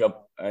 I wake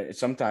up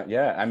sometimes.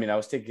 Yeah, I mean, I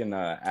was taking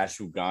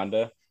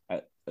ashwagandha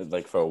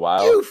like for a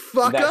while. You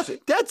that fucker!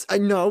 shit- That's I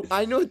know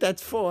what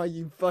that's for.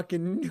 You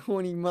fucking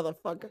horny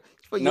motherfucker.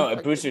 It's for No, your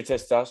it boosts your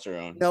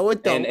testosterone. No,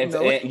 it don't. And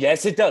No, it-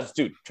 yes, it does,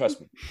 dude. Trust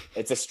me.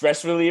 It's a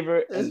stress reliever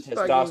and This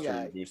fucking guy.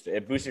 testosterone booster.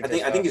 It boosts your I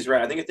think he's testosterone.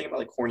 right. I think you're thinking about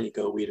like horny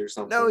goat weed or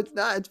something. No, it's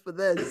not. It's for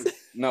this.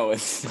 No,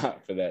 it's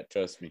not for that.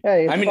 Trust me.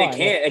 Hey, it's I mean, fine.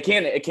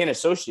 it can't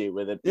associate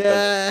with it. Because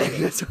Yeah.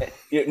 that's what-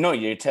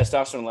 your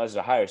testosterone levels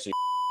are higher. So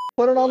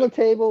Put it on the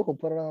table. We'll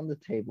put it on the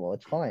table.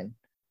 It's fine.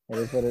 It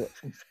is what it.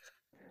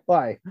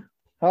 Why?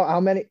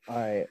 How many? All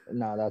right.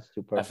 No, that's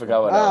too personal.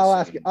 forgot what I I'll was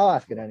ask saying. it. I'll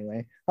ask it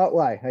anyway.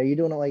 Why? Are you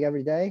doing it like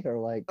every day or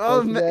like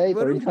Oh twice a man, day,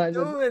 what are 3 we times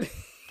a day? doing?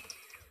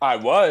 I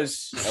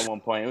was at one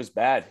point. It was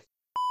bad.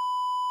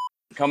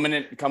 Coming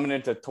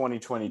into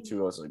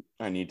 2022, I was like,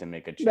 I need to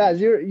make a change. Guys,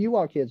 you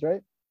want kids,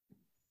 right?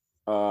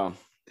 No.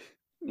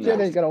 Shit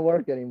ain't gonna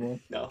work anymore.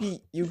 No.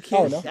 You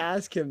can't no.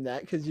 ask him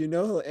that because you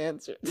know he'll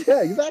answer.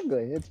 Yeah,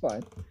 exactly. It's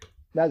fine.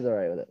 That's all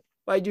right with it.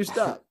 Why'd you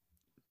stop?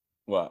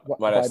 What? Why-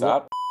 Why'd why I what?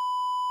 stop?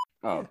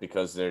 Oh,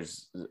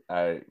 because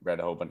I read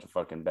a whole bunch of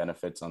fucking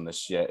benefits on this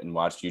shit and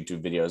watched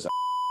YouTube videos on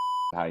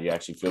how you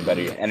actually feel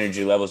better, your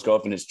energy levels go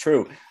up, and it's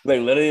true. Like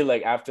literally,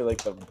 like after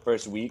like the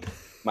first week,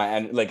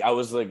 I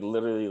was like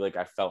literally like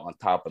I felt on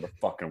top of the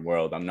fucking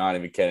world. I'm not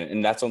even kidding,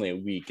 and that's only a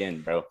week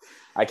in, bro.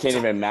 I can't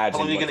even imagine. How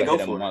long are you once gonna I go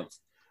hit a for? month.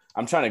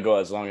 I'm trying to go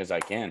as long as I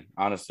can,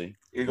 honestly.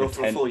 You're going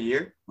for a full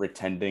year?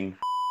 Pretending.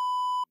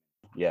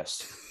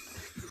 Yes.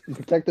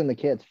 Protecting the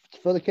kids.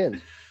 It's for the kids.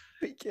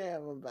 We can't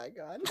have him back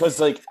on. Because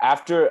like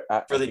after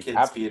For the kids,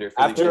 after, Peter. For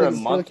the after a kids.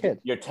 kids. month, For the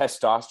kids. your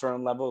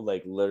testosterone level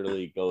like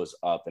literally goes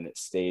up and it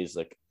stays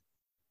like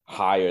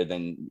higher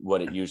than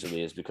what it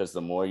usually is because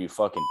the more you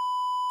fucking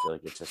feel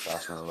like your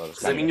testosterone levels.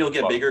 Does that mean you'll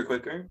get bigger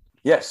quicker?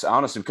 Yes,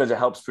 honestly, because it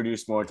helps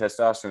produce more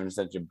testosterone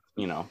instead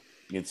of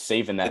you're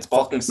saving that. It's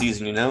bulking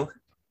season, you know?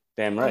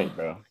 Damn right,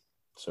 bro.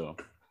 So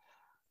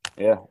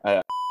yeah,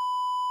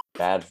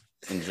 bad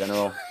in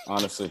general,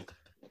 honestly.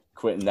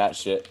 Quitting that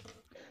shit.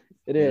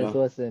 It is. Yeah.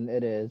 Listen,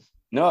 it is.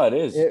 No, it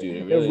is, It, dude.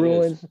 It it really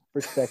ruins is.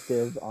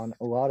 perspective on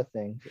a lot of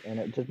things, and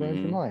it just ruins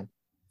Mhm. your mind.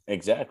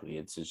 Exactly.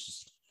 It's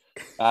just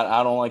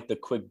I don't like the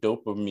quick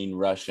dopamine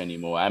rush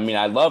anymore. I mean,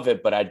 I love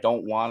it, but I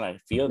don't want to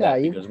feel Yeah,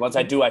 that you- because once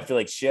I do, I feel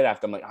like shit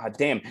after. I'm like, ah,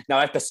 damn. Now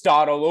I have to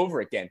start all over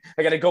again.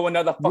 I got to go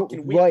another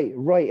fucking week.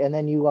 Right, and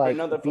then you for like,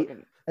 another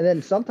fucking. and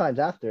then sometimes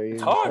after you're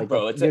It's just hard, like,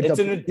 bro. It's you're an dep-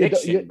 you're de-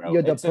 addiction, you're- bro. You're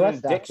It's an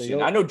depressed after.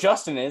 addiction. I know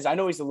Justin is. I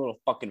know he's a little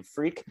fucking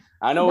freak.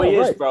 I know No, he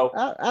is, right. bro. He's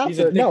a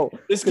After, dick. no,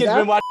 This 'cause kid's been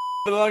after- watching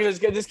for the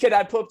longest. This kid,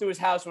 I pulled up to his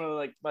house when I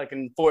was like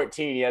in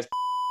 14. He has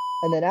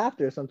and then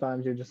after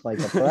sometimes you're just like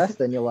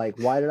depressed, and you're like,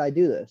 why did I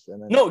do this?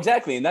 And then no,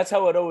 exactly, and that's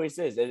how it always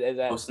is.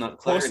 Post-nut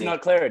clarity.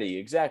 Post-nut clarity,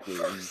 exactly.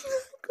 And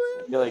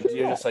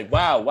you're just like,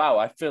 wow,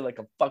 I feel like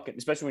a fucking,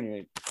 especially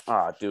when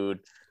you're, dude.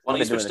 Why don't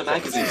you I've been switch to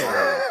doing this magazines?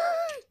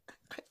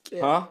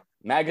 Huh?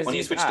 Magazine? Why don't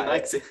you switch to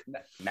magazines?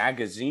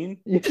 Magazine?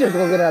 you're just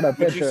looking at a What'd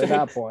you picture at say?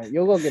 that point.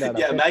 You're looking at a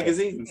Yeah, picture.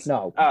 magazines.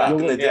 No, Oh, Back you'll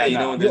in the look- day, yeah,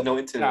 when no. there's no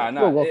internet.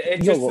 No. You'll look-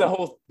 It's you'll just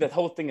look. the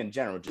whole thing in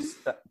general. Just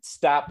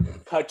stop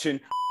touching.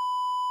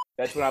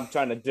 That's what I'm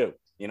trying to do.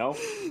 You know,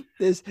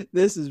 This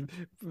is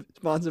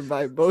sponsored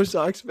by Bo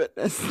Sox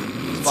Fitness.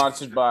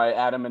 sponsored by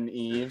Adam and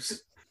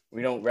Eve's.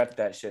 We don't rep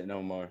that shit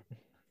no more.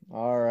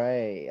 All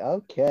right.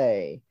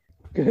 Okay.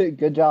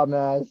 Good job,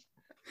 Mazz.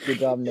 Good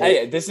job, Nate.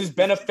 Hey, this is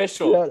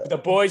beneficial. No, no. The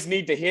boys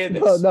need to hear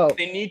this. No.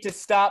 They need to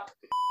stop.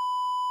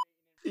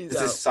 He's This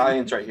out. is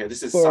science right here.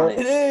 This is For- It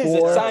science. is.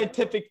 For- It's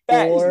scientific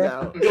fact. for-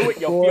 out. Do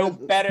it. You'll feel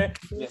for- better.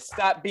 You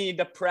stop being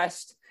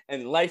depressed,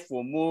 and life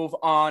will move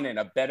on in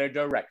a better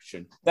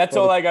direction. That's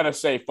all I got to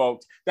say,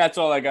 folks. That's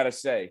all I got to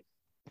say.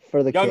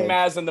 For the Young kids.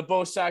 Mazz and the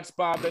Bo Sox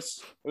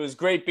Bombers. It was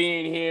great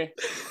being here.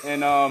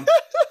 And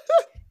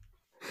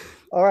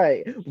All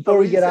right, before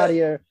we get out of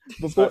here,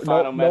 my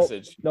final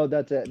message. No,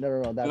 that's it.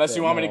 No, that's Unless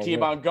you want me to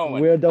keep on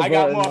going. I I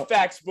got more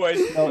facts, boys.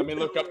 Let me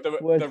look up the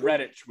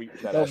Reddit tweet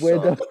that I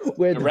saw. The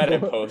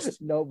Reddit post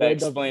that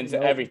explains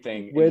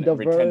everything in the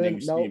pretending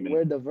scheming.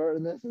 We're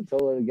diverting this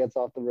until it gets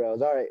off the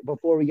rails. All right,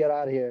 before we get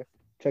out of here,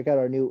 check out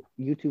our new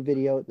YouTube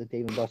video, the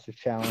Dave and Buster's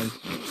Challenge.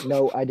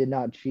 No, I did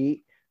not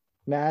cheat.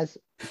 Mazz,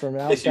 from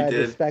an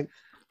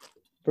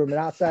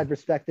outside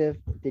perspective,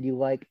 did you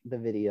like the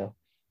video?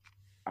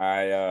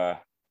 I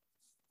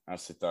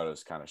honestly thought it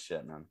was kind of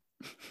shit, man.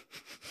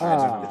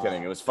 I'm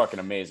kidding. It was fucking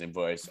amazing,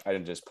 boys. I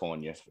didn't just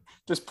pulling your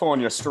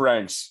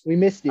strengths. We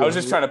missed you. I was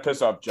just trying to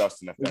piss off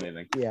Justin, if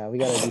anything. Yeah, we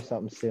gotta do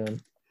something soon.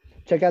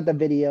 Check out the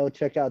video.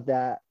 Check out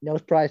that. No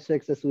prize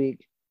picks this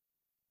week.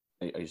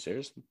 Are you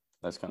serious?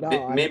 That's kind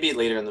of maybe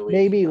later in the week.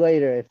 Maybe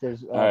later if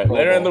there's. All right,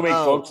 later in the week,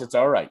 folks. It's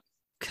all right.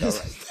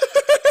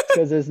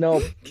 Because there's no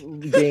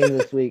game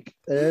this week.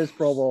 There is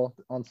Pro Bowl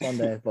on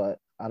Sunday, but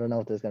I don't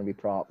know if there's gonna be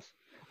props.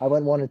 I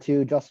went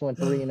 1-2. Justin went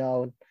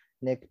 3-0.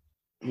 Nick,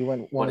 you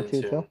went 1-2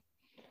 too.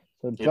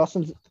 So yep.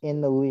 Justin's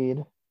in the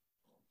lead.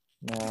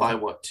 Now, by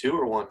what? 2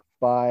 or 1?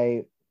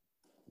 By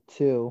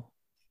 2.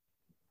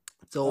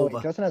 It's over.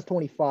 Wait, Justin has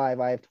 25.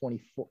 I have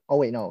 24. Oh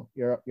wait, no,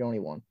 you're only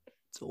 1.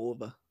 It's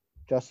over.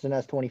 Justin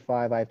has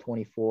 25. I have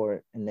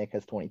 24, and Nick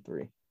has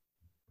 23.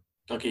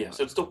 Okay, yeah,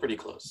 so it's still pretty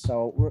close.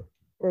 So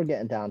we're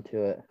getting down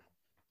to it.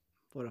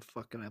 What a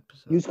fucking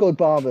episode. Use code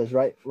Bombas,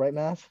 right,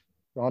 Mazz?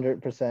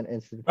 100%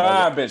 instant.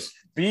 Bombas.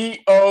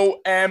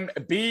 BOMBAS.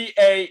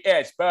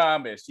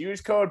 Bombas.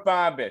 Use code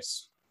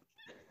Bombas.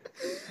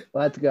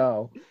 Let's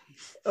go.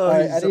 Oh, all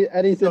right,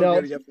 anything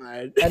else?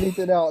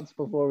 Anything else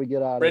before we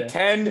get out of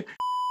Pretend. Here?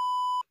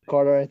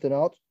 Carter, anything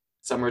else?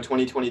 Summer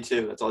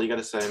 2022. That's all you got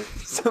to say.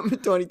 Summer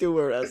 22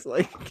 we're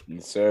wrestling.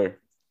 Yes, sir.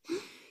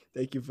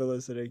 Thank you for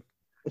listening.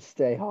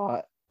 Stay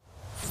hot.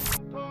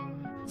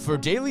 For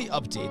daily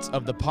updates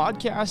of the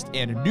podcast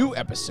and new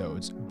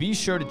episodes, be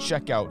sure to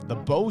check out the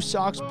Bo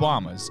Sox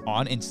Bombers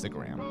on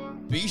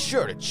Instagram. Be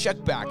sure to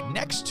check back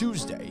next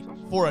Tuesday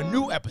for a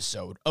new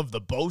episode of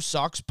the Bo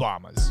Sox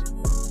Bombers.